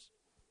house.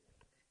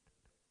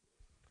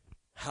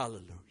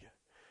 Hallelujah.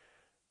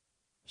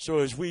 So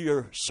as we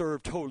are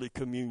served Holy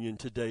Communion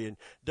today, and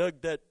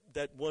Doug, that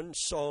one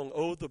song,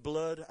 Oh, the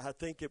Blood, I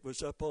think it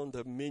was up on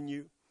the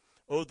menu,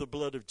 Oh, the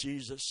Blood of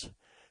Jesus.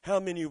 How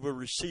many will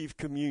receive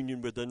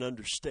communion with an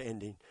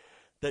understanding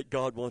that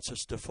God wants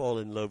us to fall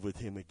in love with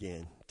Him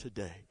again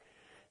today?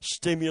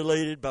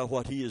 Stimulated by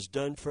what He has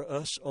done for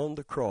us on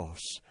the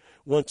cross,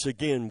 once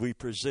again we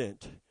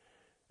present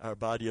our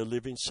body a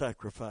living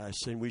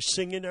sacrifice, and we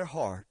sing in our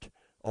heart,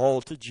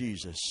 all to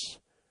Jesus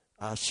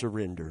I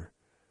surrender,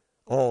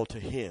 all to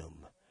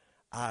Him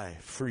I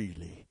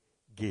freely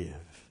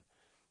give.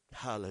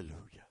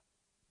 Hallelujah.